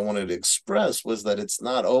the things I wanted to express was that it's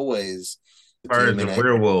not always the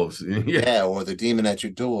werewolves. Yeah, or the demon at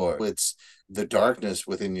your door. It's the darkness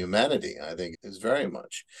within humanity, I think, is very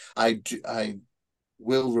much. I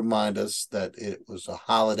will remind us that it was a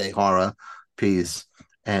holiday horror piece,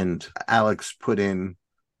 and Alex put in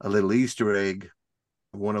a little Easter egg,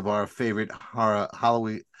 one of our favorite horror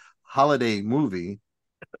holiday movie,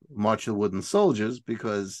 March of the Wooden Soldiers,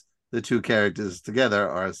 because the 2 characters together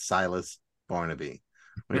are Silas Barnaby,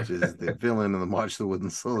 which is the villain of the March of the Wooden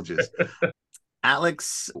Soldiers.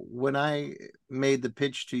 Alex, when I made the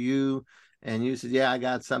pitch to you and you said, yeah, I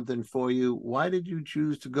got something for you, why did you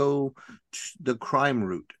choose to go the crime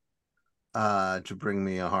route to bring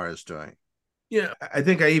me a horror story? Yeah, I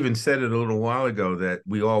think I even said it a little while ago that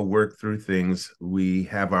we all work through things. We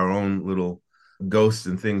have our own little ghosts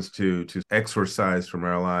and things to exorcise from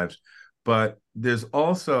our lives. But there's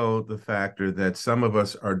also the factor that some of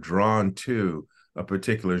us are drawn to a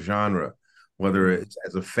particular genre, whether it's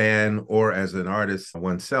as a fan or as an artist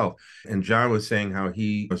oneself. And John was saying how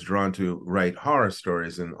he was drawn to write horror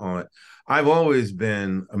stories and all that. I've always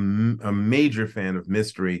been a major fan of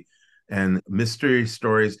mystery and mystery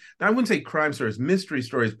stories. I wouldn't say crime stories, mystery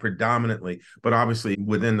stories predominantly, but obviously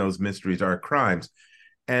within those mysteries are crimes.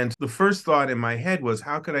 And the first thought in my head was,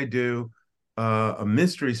 how could I do a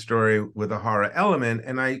mystery story with a horror element?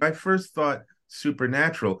 And I first thought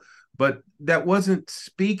supernatural, but that wasn't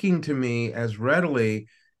speaking to me as readily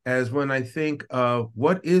as when I think of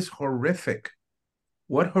what is horrific,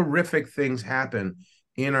 what horrific things happen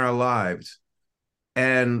in our lives.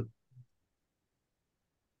 And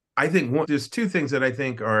I think there's 2 things that I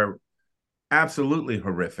think are absolutely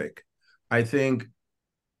horrific. I think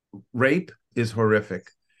rape is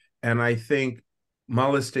horrific, and I think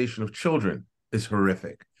molestation of children is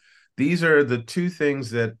horrific. These are the 2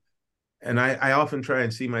 things that, and I often try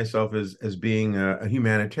and see myself as being a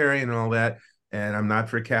humanitarian and all that, and I'm not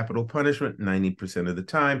for capital punishment 90% of the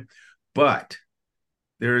time, but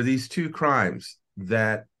there are these 2 crimes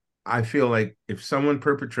that I feel like if someone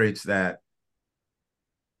perpetrates that,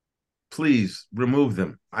 please remove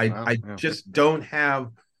them. I just don't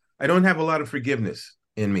have a lot of forgiveness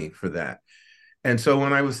in me for that. And so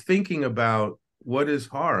when I was thinking about what is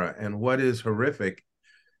horror and what is horrific,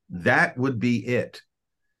 that would be it.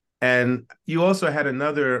 And you also had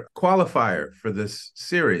another qualifier for this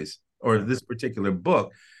series or this particular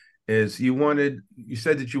book, is you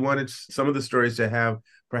said that you wanted some of the stories to have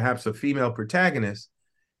perhaps a female protagonist,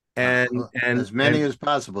 and as many as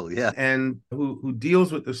possible, yeah, and who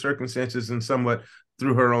deals with the circumstances and somewhat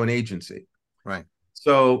through her own agency. Right.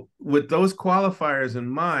 So with those qualifiers in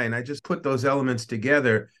mind, I just put those elements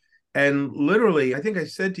together. And literally, I think I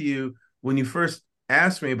said to you when you first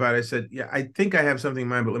asked me about it, I said, yeah, I think I have something in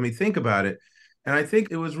mind, but let me think about it. And I think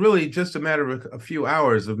it was really just a matter of a few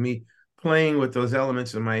hours of me playing with those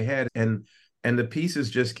elements in my head, and the pieces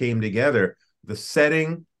just came together. The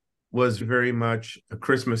setting was very much A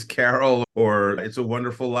Christmas Carol or It's a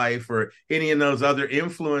Wonderful Life or any of those other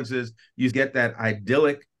influences. You get that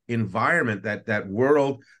idyllic environment, that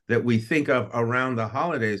world that we think of around the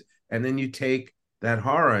holidays, and then you take that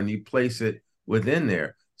horror and you place it within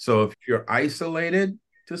there. So if you're isolated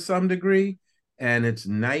to some degree and it's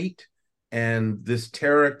night and this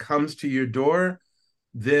terror comes to your door,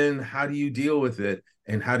 then how do you deal with it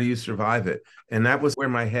and how do you survive it? And that was where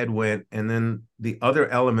my head went. And then the other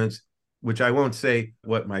elements, which I won't say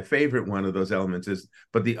what my favorite one of those elements is,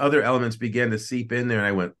 but the other elements began to seep in there, and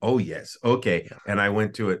I went, oh yes, okay. And I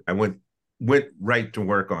went to it. I went right to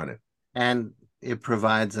work on it. And it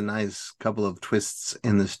provides a nice couple of twists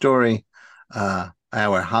in the story.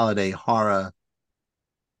 Our holiday horror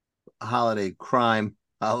holiday crime.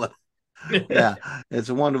 Yeah, it's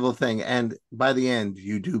a wonderful thing. And by the end,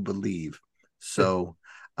 you do believe. So,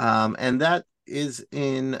 and that is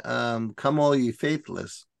in Come All Ye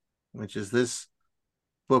Faithless, which is this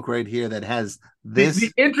book right here that has this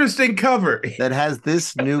the interesting cover. That has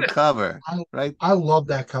this new cover, right? I love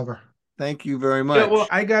that cover. Thank you very much. Yeah, well,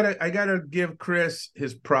 I gotta give Chris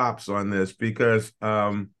his props on this because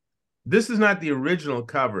this is not the original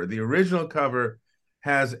cover. The original cover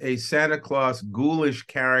has a Santa Claus ghoulish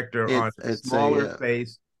character on a smaller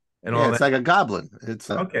face and all that. It's like a goblin.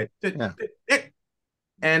 Okay.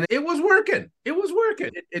 And it was working. It was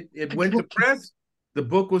working. It went to press. The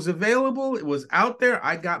book was available. It was out there.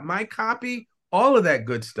 I got my copy, all of that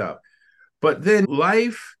good stuff. But then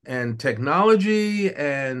life and technology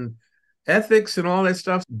and ethics and all that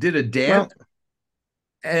stuff did a dance. Well,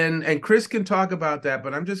 and Chris can talk about that,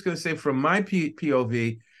 but I'm just going to say from my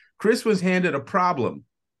POV, Chris was handed a problem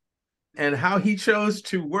and how he chose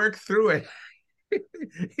to work through it.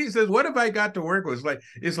 He says, what have I got to work with?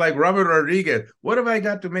 It's like Robert Rodriguez. What have I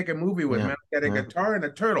got to make a movie with? Man, I got a guitar and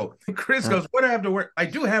a turtle. And Chris goes, what do I have to work? I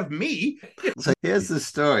do have me. So here's the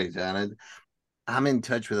story, John. I'm in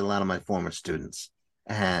touch with a lot of my former students.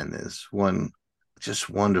 And there's one just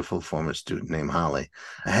wonderful former student named Holly.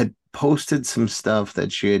 I had posted some stuff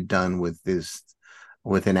that she had done with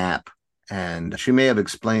an app. And she may have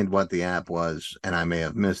explained what the app was, and I may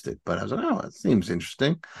have missed it. But I was like, oh, it seems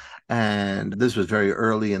interesting. And this was very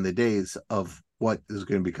early in the days of what is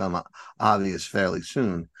going to become obvious fairly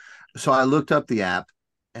soon. So I looked up the app,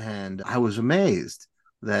 and I was amazed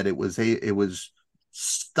that it was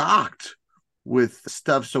stocked with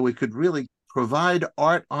stuff so we could really provide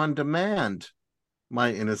art on demand,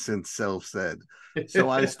 my innocent self said. So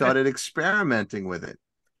I started experimenting with it.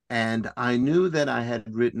 And I knew that I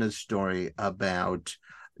had written a story about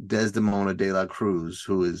Desdemona de la Cruz,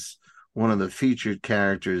 who is one of the featured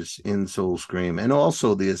characters in Soulscream and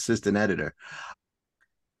also the assistant editor.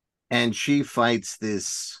 And she fights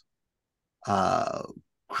this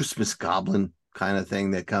Christmas goblin kind of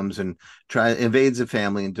thing that comes and invades a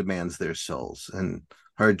family and demands their souls. And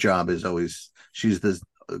her job is always, she's the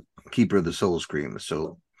keeper of the Soulscream.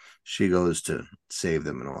 So she goes to save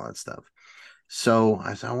them and all that stuff. So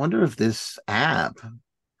I said, I wonder if this app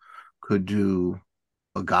could do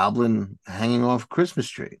a goblin hanging off a Christmas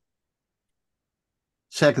tree.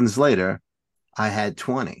 Seconds later, I had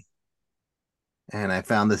 20. And I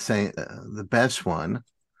found the best one.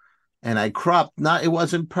 And I cropped, it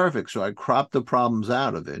wasn't perfect, so I cropped the problems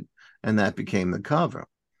out of it, and that became the cover.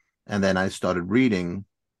 And then I started reading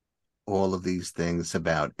all of these things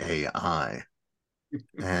about AI.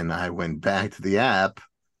 And I went back to the app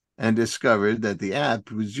and discovered that the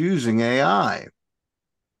app was using AI.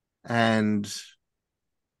 And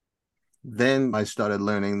then I started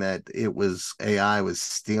learning that AI was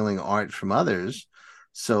stealing art from others.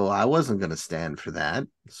 So I wasn't going to stand for that.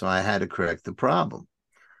 So I had to correct the problem.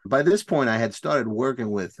 By this point, I had started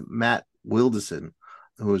working with Matt Wilderson,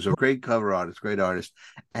 who was a great cover artist, great artist.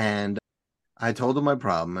 And I told him my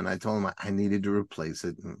problem, and I told him I needed to replace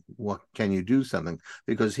it. And what can you do something?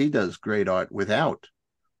 Because he does great art without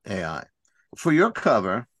AI. For your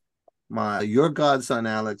cover, your godson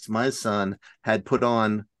Alex, my son, had put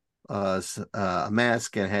on a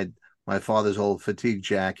mask and had my father's old fatigue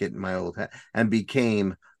jacket and my old hat, and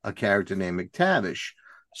became a character named McTavish.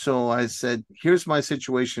 So I said, here's my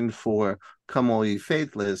situation for Come All Ye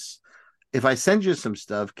Faithless. If I send you some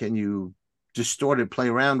stuff, can you distort it, play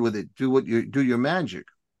around with it, do your magic?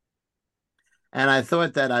 And I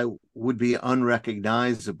thought that I would be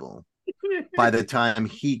unrecognizable by the time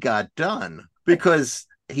he got done, because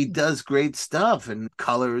he does great stuff and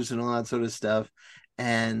colors and all that sort of stuff.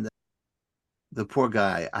 And the poor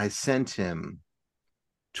guy, I sent him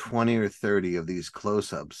 20 or 30 of these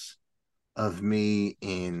close-ups of me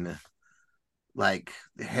in like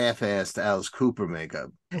half-assed Alice Cooper makeup.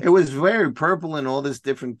 It was very purple and all this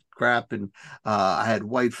different crap, and I had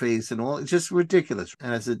white face and all. It's just ridiculous.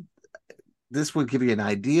 And I said, this would give you an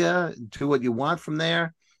idea to what you want from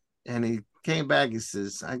there. And he came back, he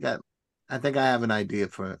says, I think I have an idea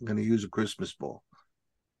I'm going to use a Christmas ball.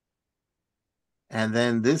 And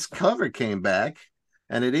then this cover came back,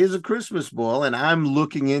 and it is a Christmas ball, and I'm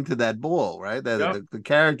looking into that ball, right? The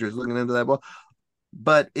character is looking into that ball.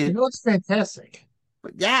 But it looks fantastic.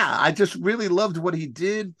 But yeah, I just really loved what he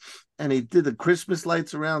did. And he did the Christmas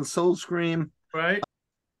lights around Soulscream. Right.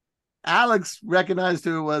 Alex recognized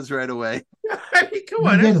who it was right away. I mean, come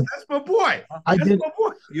on, that's my boy. I did. My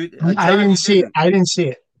boy. I didn't see it. I didn't see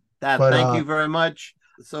it. Thank you very much.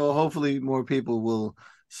 So hopefully more people will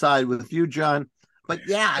side with you, John. But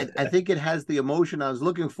yeah, I think it has the emotion I was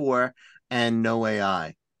looking for and no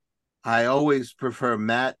AI. I always prefer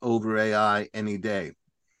Matt over AI any day.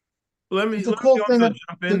 Let me cool also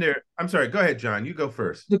jump in there. I'm sorry. Go ahead, John. You go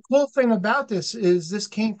first. The cool thing about this is this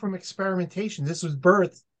came from experimentation. This was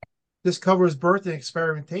birth. This covers birth and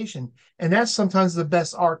experimentation, and that's sometimes the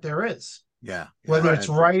best art there is. Yeah, whether it's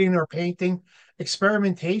writing or painting,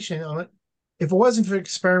 experimentation. If it wasn't for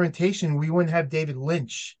experimentation, we wouldn't have David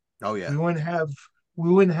Lynch. Oh yeah, we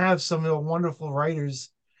wouldn't have some of the wonderful writers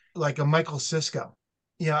like a Michael Sisko.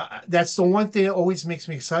 Yeah, that's the one thing that always makes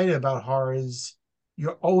me excited about horror is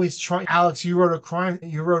you're always trying. Alex, you wrote a crime.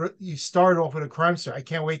 You started off with a crime story. I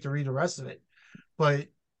can't wait to read the rest of it. But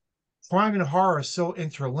crime and horror are so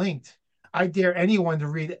interlinked. I dare anyone to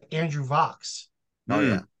read Andrew Vox. Oh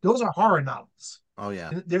yeah, those are horror novels. Oh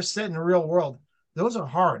yeah, they're set in the real world. Those are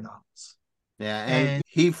horror novels. Yeah, and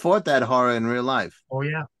he fought that horror in real life. Oh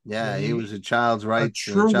yeah, yeah. He was a child's rights,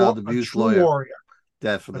 child abuse lawyer. Warrior.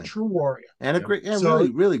 Definitely a true warrior, and a great,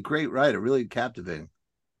 really great writer, really captivating.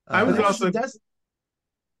 I was also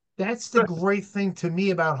that's the great thing to me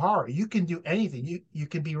about horror. You can do anything. You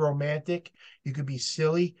can be romantic, you could be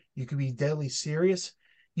silly, you could be deadly serious.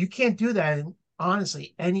 You can't do that in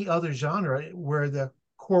honestly any other genre where the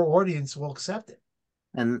core audience will accept it.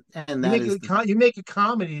 And you make a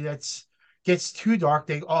comedy that's gets too dark.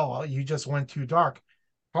 You just went too dark.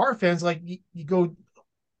 Horror fans like you go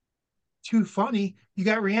too funny, you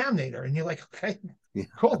got Reanimator, and you're like, okay,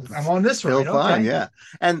 cool, I'm on this Still ride. Fine, okay. Yeah,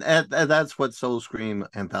 and that's what Soul Scream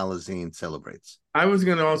Anthologine celebrates. I was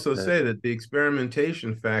going to also say that the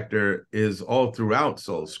experimentation factor is all throughout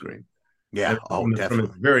Soul Scream. Yeah, definitely. From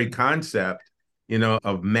its very concept,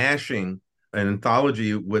 of mashing an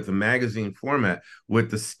anthology with a magazine format,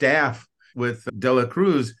 with the staff, with De La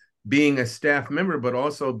Cruz being a staff member, but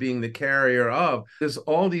also being the carrier of. There's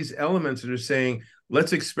all these elements that are saying,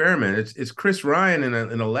 let's experiment. It's Chris Ryan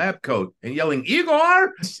in a lab coat and yelling,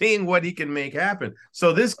 Igor, seeing what he can make happen.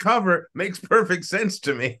 So this cover makes perfect sense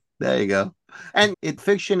to me. There you go. And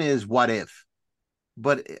fiction is what if,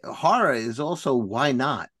 but horror is also why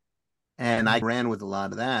not. And I ran with a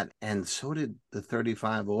lot of that. And so did the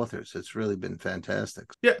 35 authors. It's really been fantastic.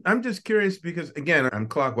 Yeah, I'm just curious because, again, I'm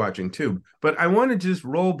clock watching too. But I want to just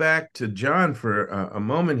roll back to John for a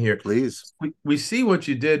moment here. Please. We see what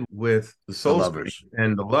you did with the Soul Lovers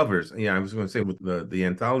and the Lovers. Yeah, I was going to say with the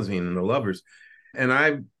Anthology and the Lovers. And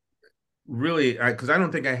I really, because I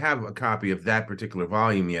don't think I have a copy of that particular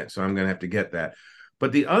volume yet. So I'm going to have to get that.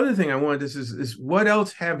 But the other thing I wanted is what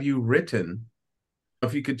else have you written?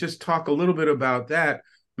 If you could just talk a little bit about that,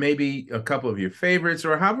 maybe a couple of your favorites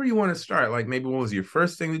or however you want to start, like maybe what was your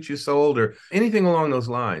first thing that you sold or anything along those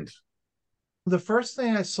lines. The first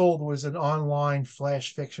thing I sold was an online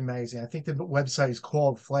flash fiction magazine. I think the website is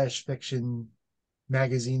called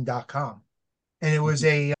flashfictionmagazine.com. And it was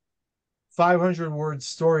a 500-word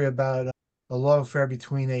story about a love affair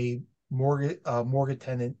between a mortgage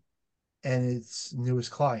tenant and its newest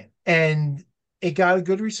client. And it got a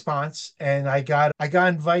good response, and I got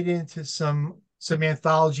invited into some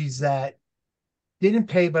anthologies that didn't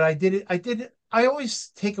pay, but I did it. I always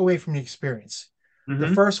take away from the experience. Mm-hmm.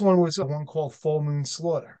 The first one was one called Full Moon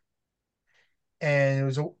Slaughter, and it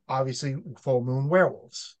was obviously full moon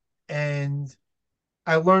werewolves. And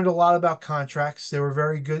I learned a lot about contracts. They were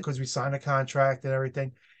very good because we signed a contract and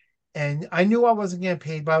everything. And I knew I wasn't getting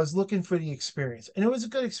paid, but I was looking for the experience, and it was a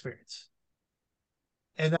good experience.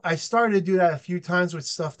 And I started to do that a few times with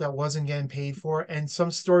stuff that wasn't getting paid for. And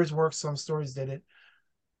some stories worked, some stories didn't.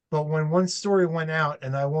 But when one story went out,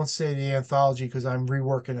 and I won't say the anthology because I'm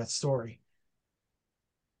reworking that story,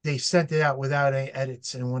 they sent it out without any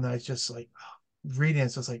edits. And when I just reading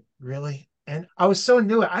it, so I was like, really? And I was so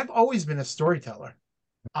new. I've always been a storyteller.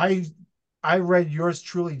 I read Yours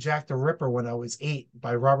Truly, Jack the Ripper when I was 8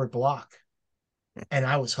 by Robert Bloch. And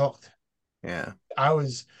I was hooked. Yeah.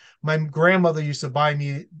 My grandmother used to buy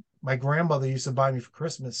me for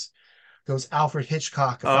Christmas those Alfred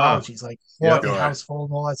Hitchcock anthologies, like Haunted House Full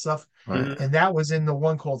and all that stuff. Right. And that was in the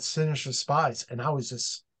one called Sinister Spies. And I was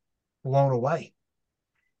just blown away.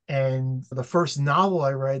 And the first novel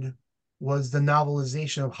I read was the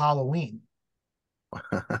novelization of Halloween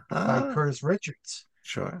by Curtis Richards.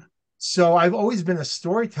 Sure. So I've always been a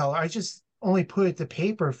storyteller. I just only put it to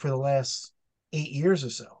paper for the last 8 years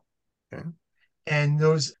or so. Okay. And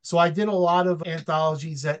so I did a lot of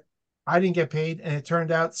anthologies that I didn't get paid. And it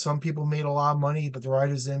turned out some people made a lot of money, but the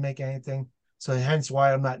writers didn't make anything. So hence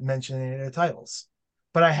why I'm not mentioning any of their titles.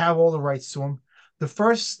 But I have all the rights to them. The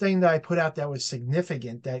first thing that I put out that was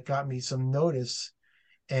significant that got me some notice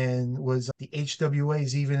and was the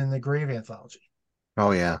HWA's Even in the Grave anthology.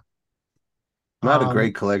 Oh, yeah. Not a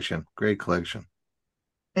great collection. Great collection.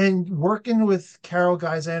 And working with Carol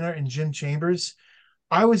Geisner and Jim Chambers,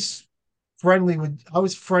 I was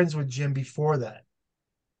friends with Jim before that.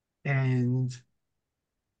 And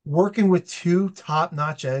working with two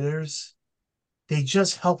top-notch editors, they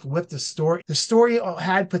just helped whip the story. The story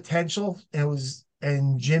had potential.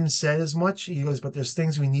 And Jim said as much. He goes, but there's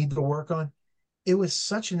things we need to work on. It was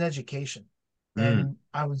such an education. And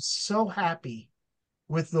I was so happy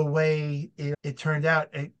with the way it turned out.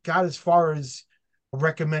 It got as far as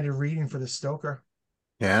recommended reading for the Stoker.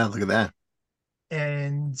 Yeah, look at that.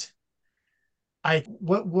 And I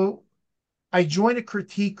joined a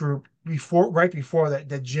critique group right before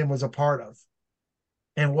that Jim was a part of.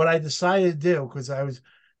 And what I decided to do, because I was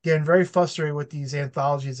getting very frustrated with these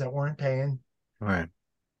anthologies that weren't paying. Right.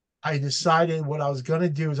 I decided what I was going to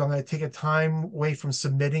do is I'm going to take a time away from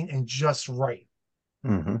submitting and just write.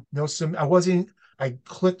 I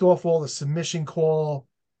clicked off all the submission call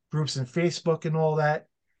groups in Facebook and all that.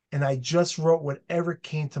 And I just wrote whatever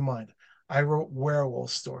came to mind. I wrote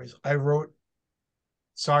werewolf stories. I wrote,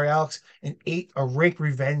 sorry, Alex, a rape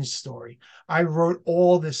revenge story. I wrote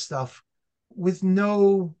all this stuff with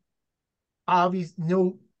no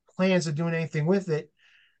plans of doing anything with it.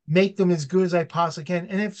 Make them as good as I possibly can.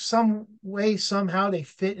 And if some way, somehow they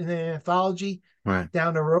fit in an anthology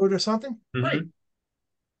down the road or something, great.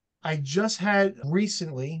 I just had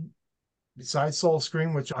recently, besides Soul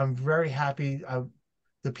Scream, which I'm very happy,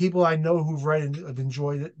 the people I know who've read and have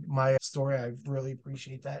enjoyed my story, I really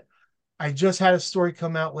appreciate that. I just had a story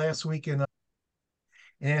come out last week in an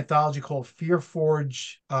anthology called Fear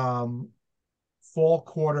Forge Fall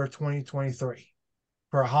Quarter 2023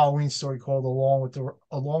 for a Halloween story called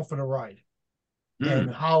Along for the Ride.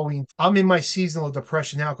 And Halloween, I'm in my seasonal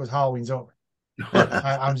depression now because Halloween's over.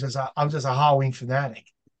 I'm just a Halloween fanatic.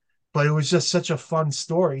 But it was just such a fun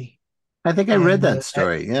story. I think I read that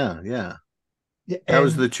story. Yeah. That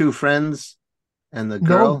was the two friends and the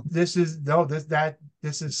girl. No, this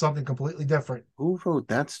is something completely different. Who wrote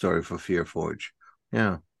that story for Fear Forge?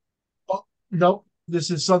 Yeah. Oh, no, this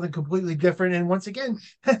is something completely different. And once again,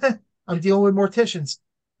 I'm dealing with morticians.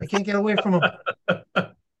 I can't get away from them.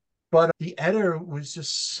 But the editor was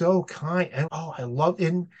just so kind. And I loved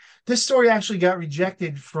it. And this story actually got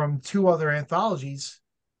rejected from 2 other anthologies.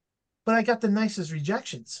 But I got the nicest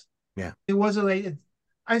rejections. Yeah. It wasn't like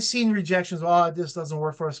I've seen rejections. This doesn't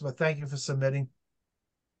work for us, but thank you for submitting.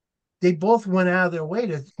 They both went out of their way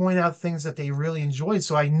to point out things that they really enjoyed.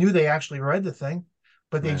 So I knew they actually read the thing,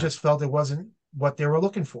 but they just felt it wasn't what they were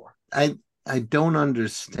looking for. I don't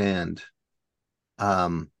understand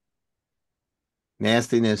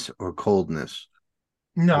nastiness or coldness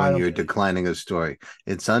when you're declining a story.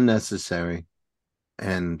 It's unnecessary.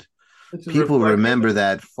 And people remember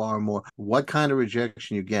that far more. What kind of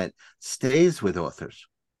rejection you get stays with authors.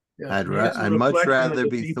 Yeah. I'd much rather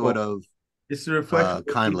be thought of. It's a reflection of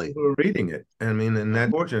kindly people who are reading it. I mean, and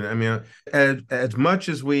that's fortunate. I mean, as much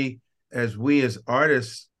as we as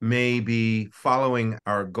artists may be following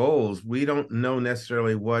our goals, we don't know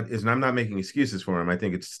necessarily what is. And I'm not making excuses for them. I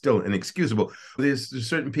think it's still inexcusable. There's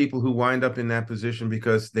certain people who wind up in that position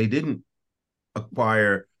because they didn't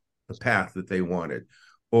acquire the path that they wanted,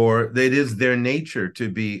 or it is their nature to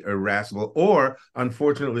be irascible, or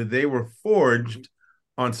unfortunately they were forged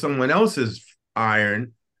on someone else's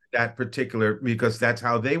iron, that particular, because that's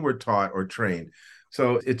how they were taught or trained.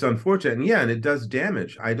 So it's unfortunate. And it does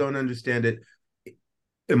damage. I don't understand it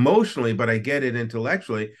emotionally, but I get it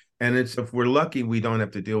intellectually. And if we're lucky, we don't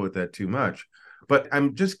have to deal with that too much. But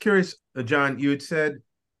I'm just curious, John, you had said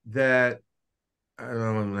that,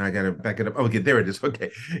 I got to back it up. Okay, there it is.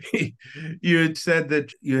 Okay. You had said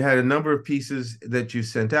that you had a number of pieces that you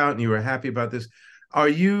sent out and you were happy about this. Are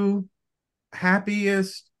you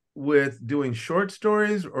happiest with doing short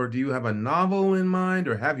stories, or do you have a novel in mind,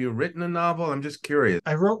 or have you written a novel? I'm just curious.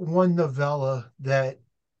 I wrote one novella that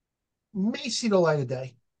may see the light of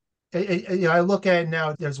day. I look at it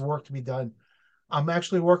now, there's work to be done. I'm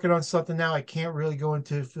actually working on something now. I can't really go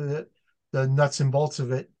into the nuts and bolts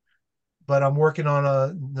of it, but I'm working on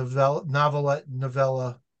a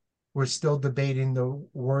novella. We're still debating the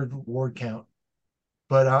word count,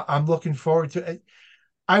 but I'm looking forward to it.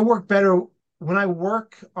 I work better when I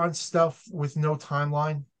work on stuff with no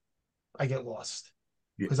timeline. I get lost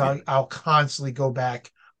because I'll constantly go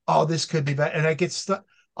back. Oh, this could be better, and I get stuck.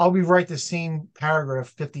 I'll rewrite the same paragraph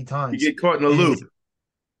 50 times. You get caught in a loop.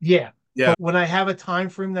 Yeah. But when I have a time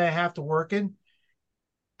frame that I have to work in,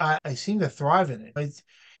 I seem to thrive in it.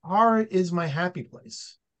 Horror is my happy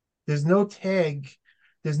place. There's no tag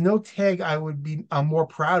I'm more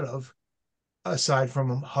proud of, aside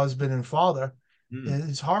from husband and father,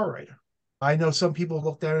 is horror writer. I know some people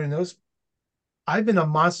look down their nose. I've been a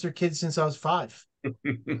monster kid since I was 5.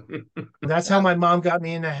 That's how my mom got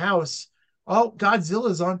me in the house. Oh,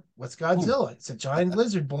 Godzilla's on. What's Godzilla? It's a giant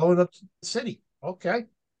lizard blowing up the city. Okay.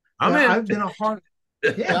 I'm in. I've been a hard.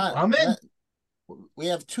 Yeah, John, I'm in. We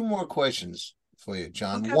have 2 more questions for you,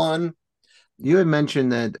 John. Okay. One, you had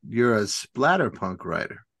mentioned that you're a splatterpunk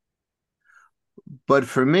writer. But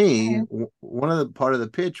for me, one of the part of the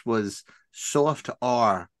pitch was soft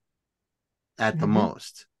R at the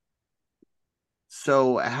most.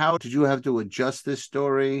 So how did you have to adjust this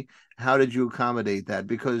story? How did you accommodate that?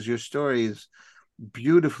 Because your story is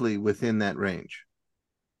beautifully within that range.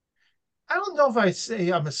 I don't know if I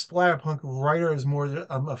say I'm a splatterpunk writer, as more that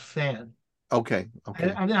I'm a fan. Okay.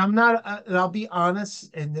 And I'm not, and I'll be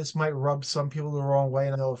honest, and this might rub some people the wrong way,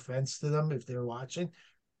 and no offense to them if they're watching.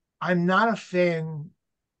 I'm not a fan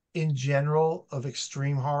in general of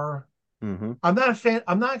extreme horror. Mm-hmm. I'm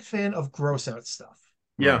not a fan of gross out stuff.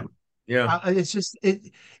 Yeah. Yeah.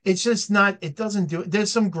 It's just not, it doesn't do it.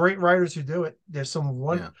 There's some great writers who do it. There's some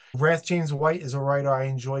one. Yeah. Wrath James White is a writer I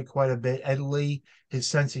enjoy quite a bit. Ed Lee, his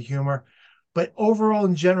sense of humor. But overall,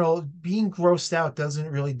 in general, being grossed out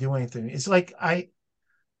doesn't really do anything. It's like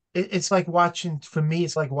it's like watching, for me,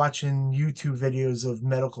 it's like watching YouTube videos of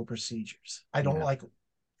medical procedures. I don't like it.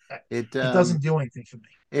 It doesn't do anything for me.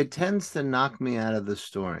 It tends to knock me out of the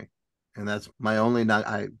story. And that's my only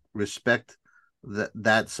I respect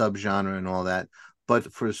that subgenre and all that.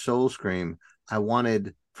 But for Soul Scream, I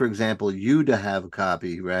wanted, for example, you to have a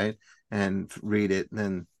copy, right? And read it and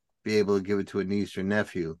then be able to give it to a niece or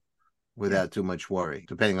nephew without too much worry,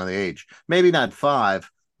 depending on the age. Maybe not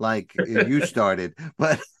 5, like you started,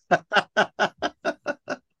 but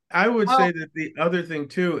I would say that the other thing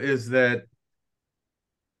too is that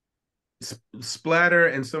splatter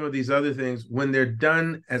and some of these other things, when they're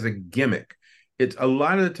done as a gimmick, it's a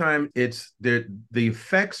lot of the time the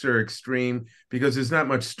effects are extreme because there's not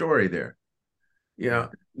much story there. Yeah.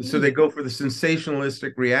 So they go for the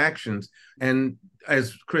sensationalistic reactions. And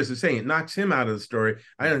as Chris is saying, it knocks him out of the story.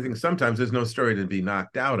 I don't think sometimes there's no story to be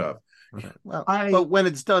knocked out of. Right. Well, but when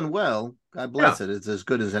it's done well, God bless it, it's as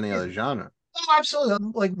good as any other genre. Oh,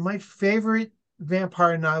 absolutely. Like my favorite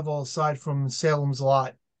vampire novel, aside from Salem's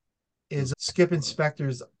Lot, is Skip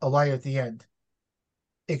Inspector's A Light at the End.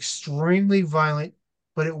 Extremely violent,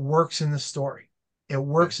 but it works in the story. It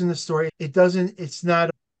works in the story. It's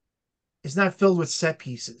not filled with set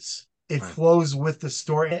pieces. It flows with the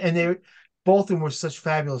story. And both of them were such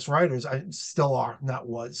fabulous writers. I still are, not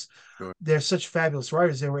was. Sure. They're such fabulous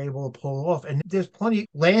writers. They were able to pull it off. And there's plenty.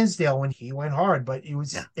 Lansdale, when he went hard, but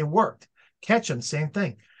it worked. Ketchum, same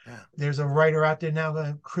thing. Yeah. There's a writer out there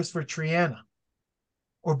now, Christopher Triana,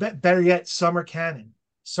 or better yet, Summer Cannon.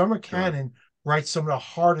 Summer Cannon writes some of the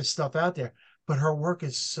hardest stuff out there, but her work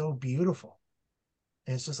is so beautiful.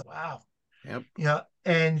 And it's just wow. Yep. Yeah.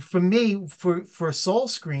 And for me, for Soul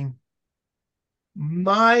Scream,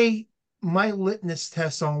 my litmus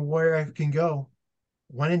test on where I can go,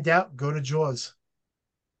 when in doubt, go to Jaws.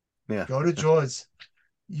 Yeah. Go to Jaws.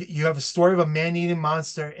 You have a story of a man-eating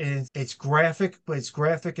monster, and it's graphic, but it's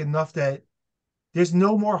graphic enough that there's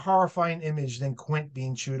no more horrifying image than Quint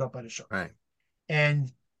being chewed up by the shark. Right.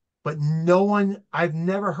 But I've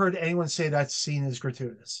never heard anyone say that scene is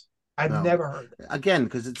gratuitous. I've never heard that. Again,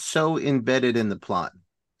 because it's so embedded in the plot.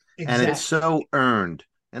 Exactly. And it's so earned.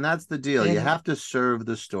 And that's the deal. You have to serve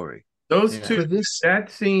the story. Those two,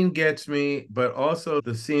 that scene gets me, but also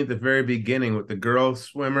the scene at the very beginning with the girl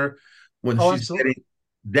swimmer when she's getting,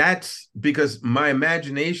 that's because my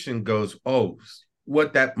imagination goes,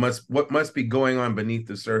 what must be going on beneath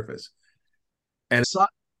the surface. And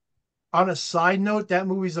on a side note, that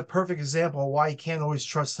movie's a perfect example of why you can't always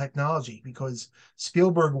trust technology, because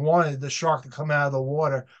Spielberg wanted the shark to come out of the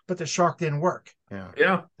water, but the shark didn't work.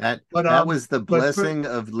 Yeah. That was the blessing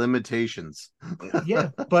of limitations. Yeah.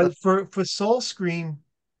 But for Soul Scream,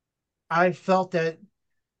 I felt that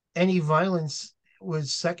any violence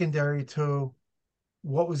was secondary to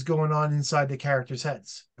what was going on inside the characters'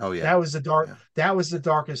 heads. Oh, yeah. That was the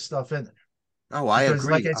darkest stuff in it. Oh, I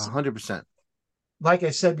agree 100%. Like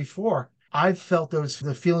I said before, I felt the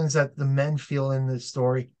feelings that the men feel in this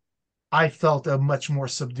story. I felt a much more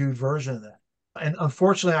subdued version of that. And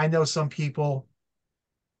unfortunately, I know some people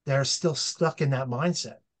that are still stuck in that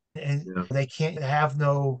mindset, and they can't have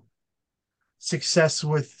no success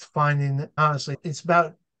with finding, honestly, it's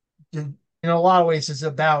about, in a lot of ways, it's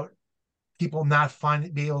about people not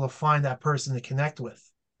being able to find that person to connect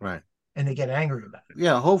with. Right. And they get angry about it.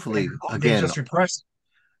 Yeah, hopefully, again. They just repress it.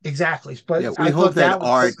 Exactly. But we hope that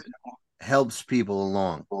art helps people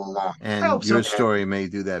along. And your story may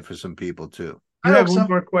do that for some people too. You have one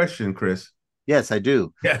more question, Chris. Yes, I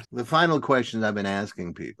do. Yes. The final question I've been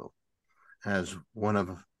asking people, as one of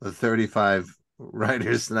the 35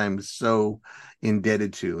 writers that I'm so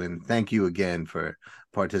indebted to, and thank you again for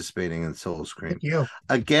participating in Soul Scream. Thank you.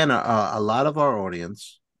 Again, a lot of our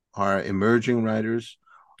audience are emerging writers,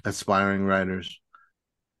 aspiring writers.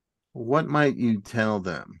 What might you tell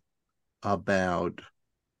them about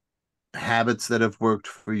habits that have worked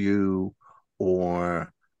for you,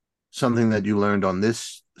 or something that you learned on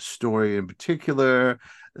this story in particular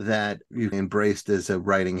that you embraced as a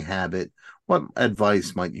writing habit? What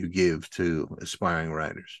advice might you give to aspiring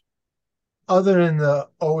writers? Other than the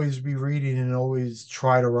always be reading and always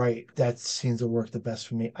try to write, that seems to work the best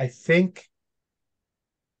for me. I think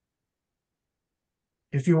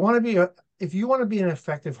if you want to be an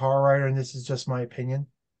effective horror writer, and this is just my opinion,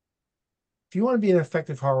 if you want to be an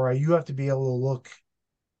effective horror writer, you have to be able to look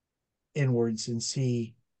inwards and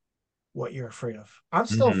see what you're afraid of. I'm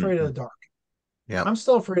still afraid of the dark. Yeah. I'm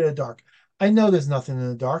still afraid of the dark. I know there's nothing in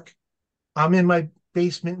the dark. I'm in my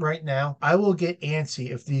basement right now. I will get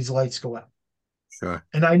antsy if these lights go out. Sure.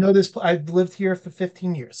 And I know this, I've lived here for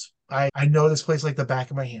 15 years. I know this place like the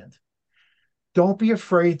back of my hand. Don't be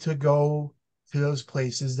afraid to go to those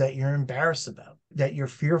places that you're embarrassed about, that you're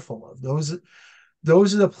fearful of. Those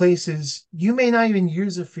are the places you may not even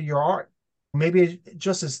use it for your art. Maybe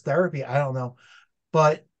just as therapy. I don't know.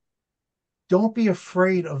 But don't be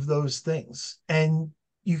afraid of those things. And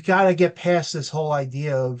you got to get past this whole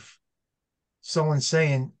idea of someone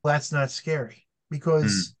saying, well, that's not scary.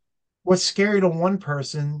 Because what's scary to one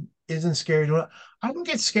person isn't scary to another. I don't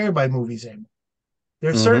get scared by movies anymore.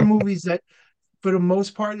 There are certain movies that, for the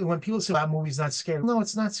most part, when people say that movie's not scary, no,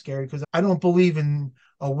 it's not scary because I don't believe in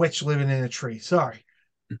a witch living in a tree. Sorry.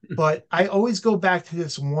 But I always go back to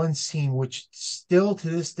this one scene, which still to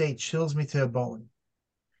this day chills me to the bone.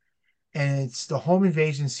 And it's the home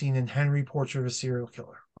invasion scene in Henry, Portrait of a Serial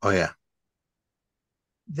Killer. Oh, yeah.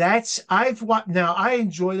 I've watched, now I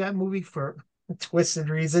enjoy that movie for twisted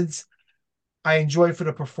reasons. I enjoy it for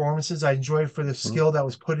the performances. I enjoy it for the skill that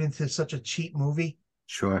was put into such a cheap movie.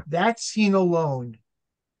 Sure. That scene alone,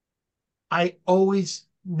 I always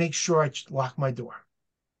make sure I lock my door.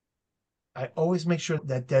 I always make sure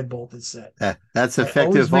that deadbolt is set. That's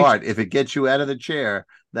effective art. If it gets you out of the chair,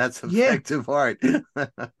 that's effective art.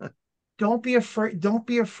 Don't be afraid. Don't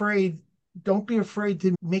be afraid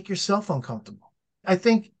to make yourself uncomfortable. I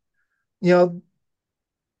think,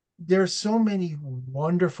 there's so many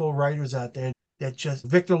wonderful writers out there that just,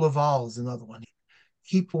 Victor LaValle is another one.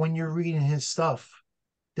 When you're reading his stuff,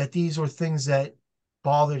 that these were things that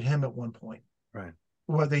bothered him at one point. Right.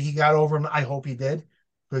 Whether he got over them, I hope he did,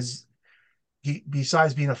 because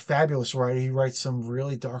besides being a fabulous writer, he writes some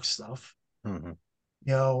really dark stuff.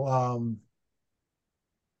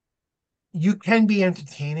 You can be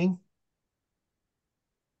entertaining.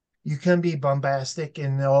 You can be bombastic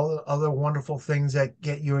and all the other wonderful things that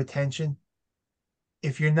get your attention.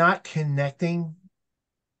 If you're not connecting,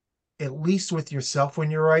 at least with yourself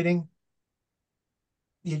when you're writing,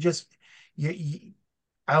 I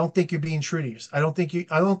don't think you're being true to yourself. I don't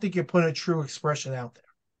think you're putting a true expression out there.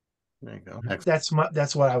 There you go.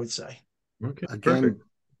 That's what I would say. Okay. Again, Perfect.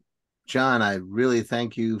 John, I really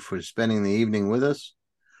thank you for spending the evening with us.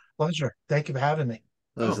 Pleasure. Thank you for having me.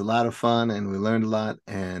 It was a lot of fun, and we learned a lot.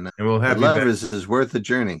 And we'll have you back. Is worth the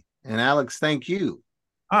journey. And Alex, thank you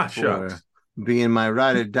for being my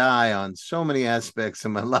ride or die on so many aspects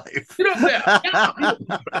of my life.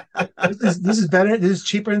 This is better. This is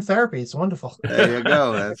cheaper than therapy. It's wonderful. There you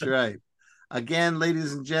go. That's right. Again,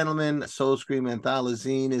 ladies and gentlemen, Soul Scream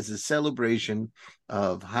Anthologine is a celebration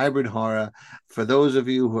of hybrid horror. For those of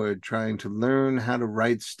you who are trying to learn how to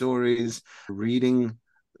write stories, reading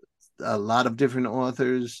a lot of different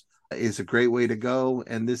authors is a great way to go.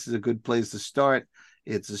 And this is a good place to start.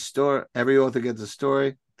 It's a story. Every author gets a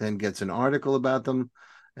story, then gets an article about them.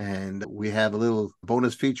 And we have a little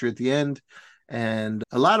bonus feature at the end and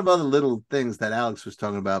a lot of other little things that Alex was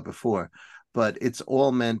talking about before. But it's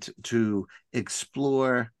all meant to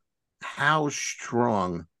explore how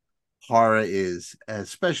strong horror is,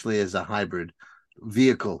 especially as a hybrid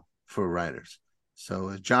vehicle for writers.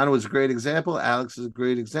 So John was a great example. Alex is a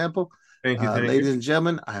great example. Thank you. Ladies and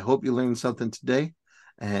gentlemen, I hope you learned something today,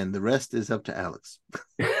 and the rest is up to Alex.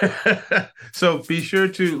 So be sure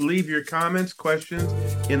to leave your comments, questions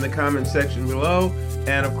in the comment section below.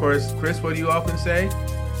 And of course, Chris, what do you often say?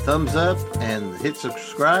 Thumbs up and hit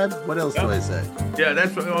subscribe. What else do I say? Yeah,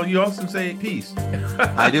 that's what you also say. Peace.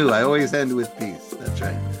 I do. I always end with peace. That's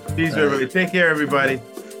right. Peace, everybody. Take care, everybody.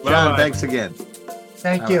 John, thanks again.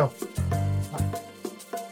 Thank you.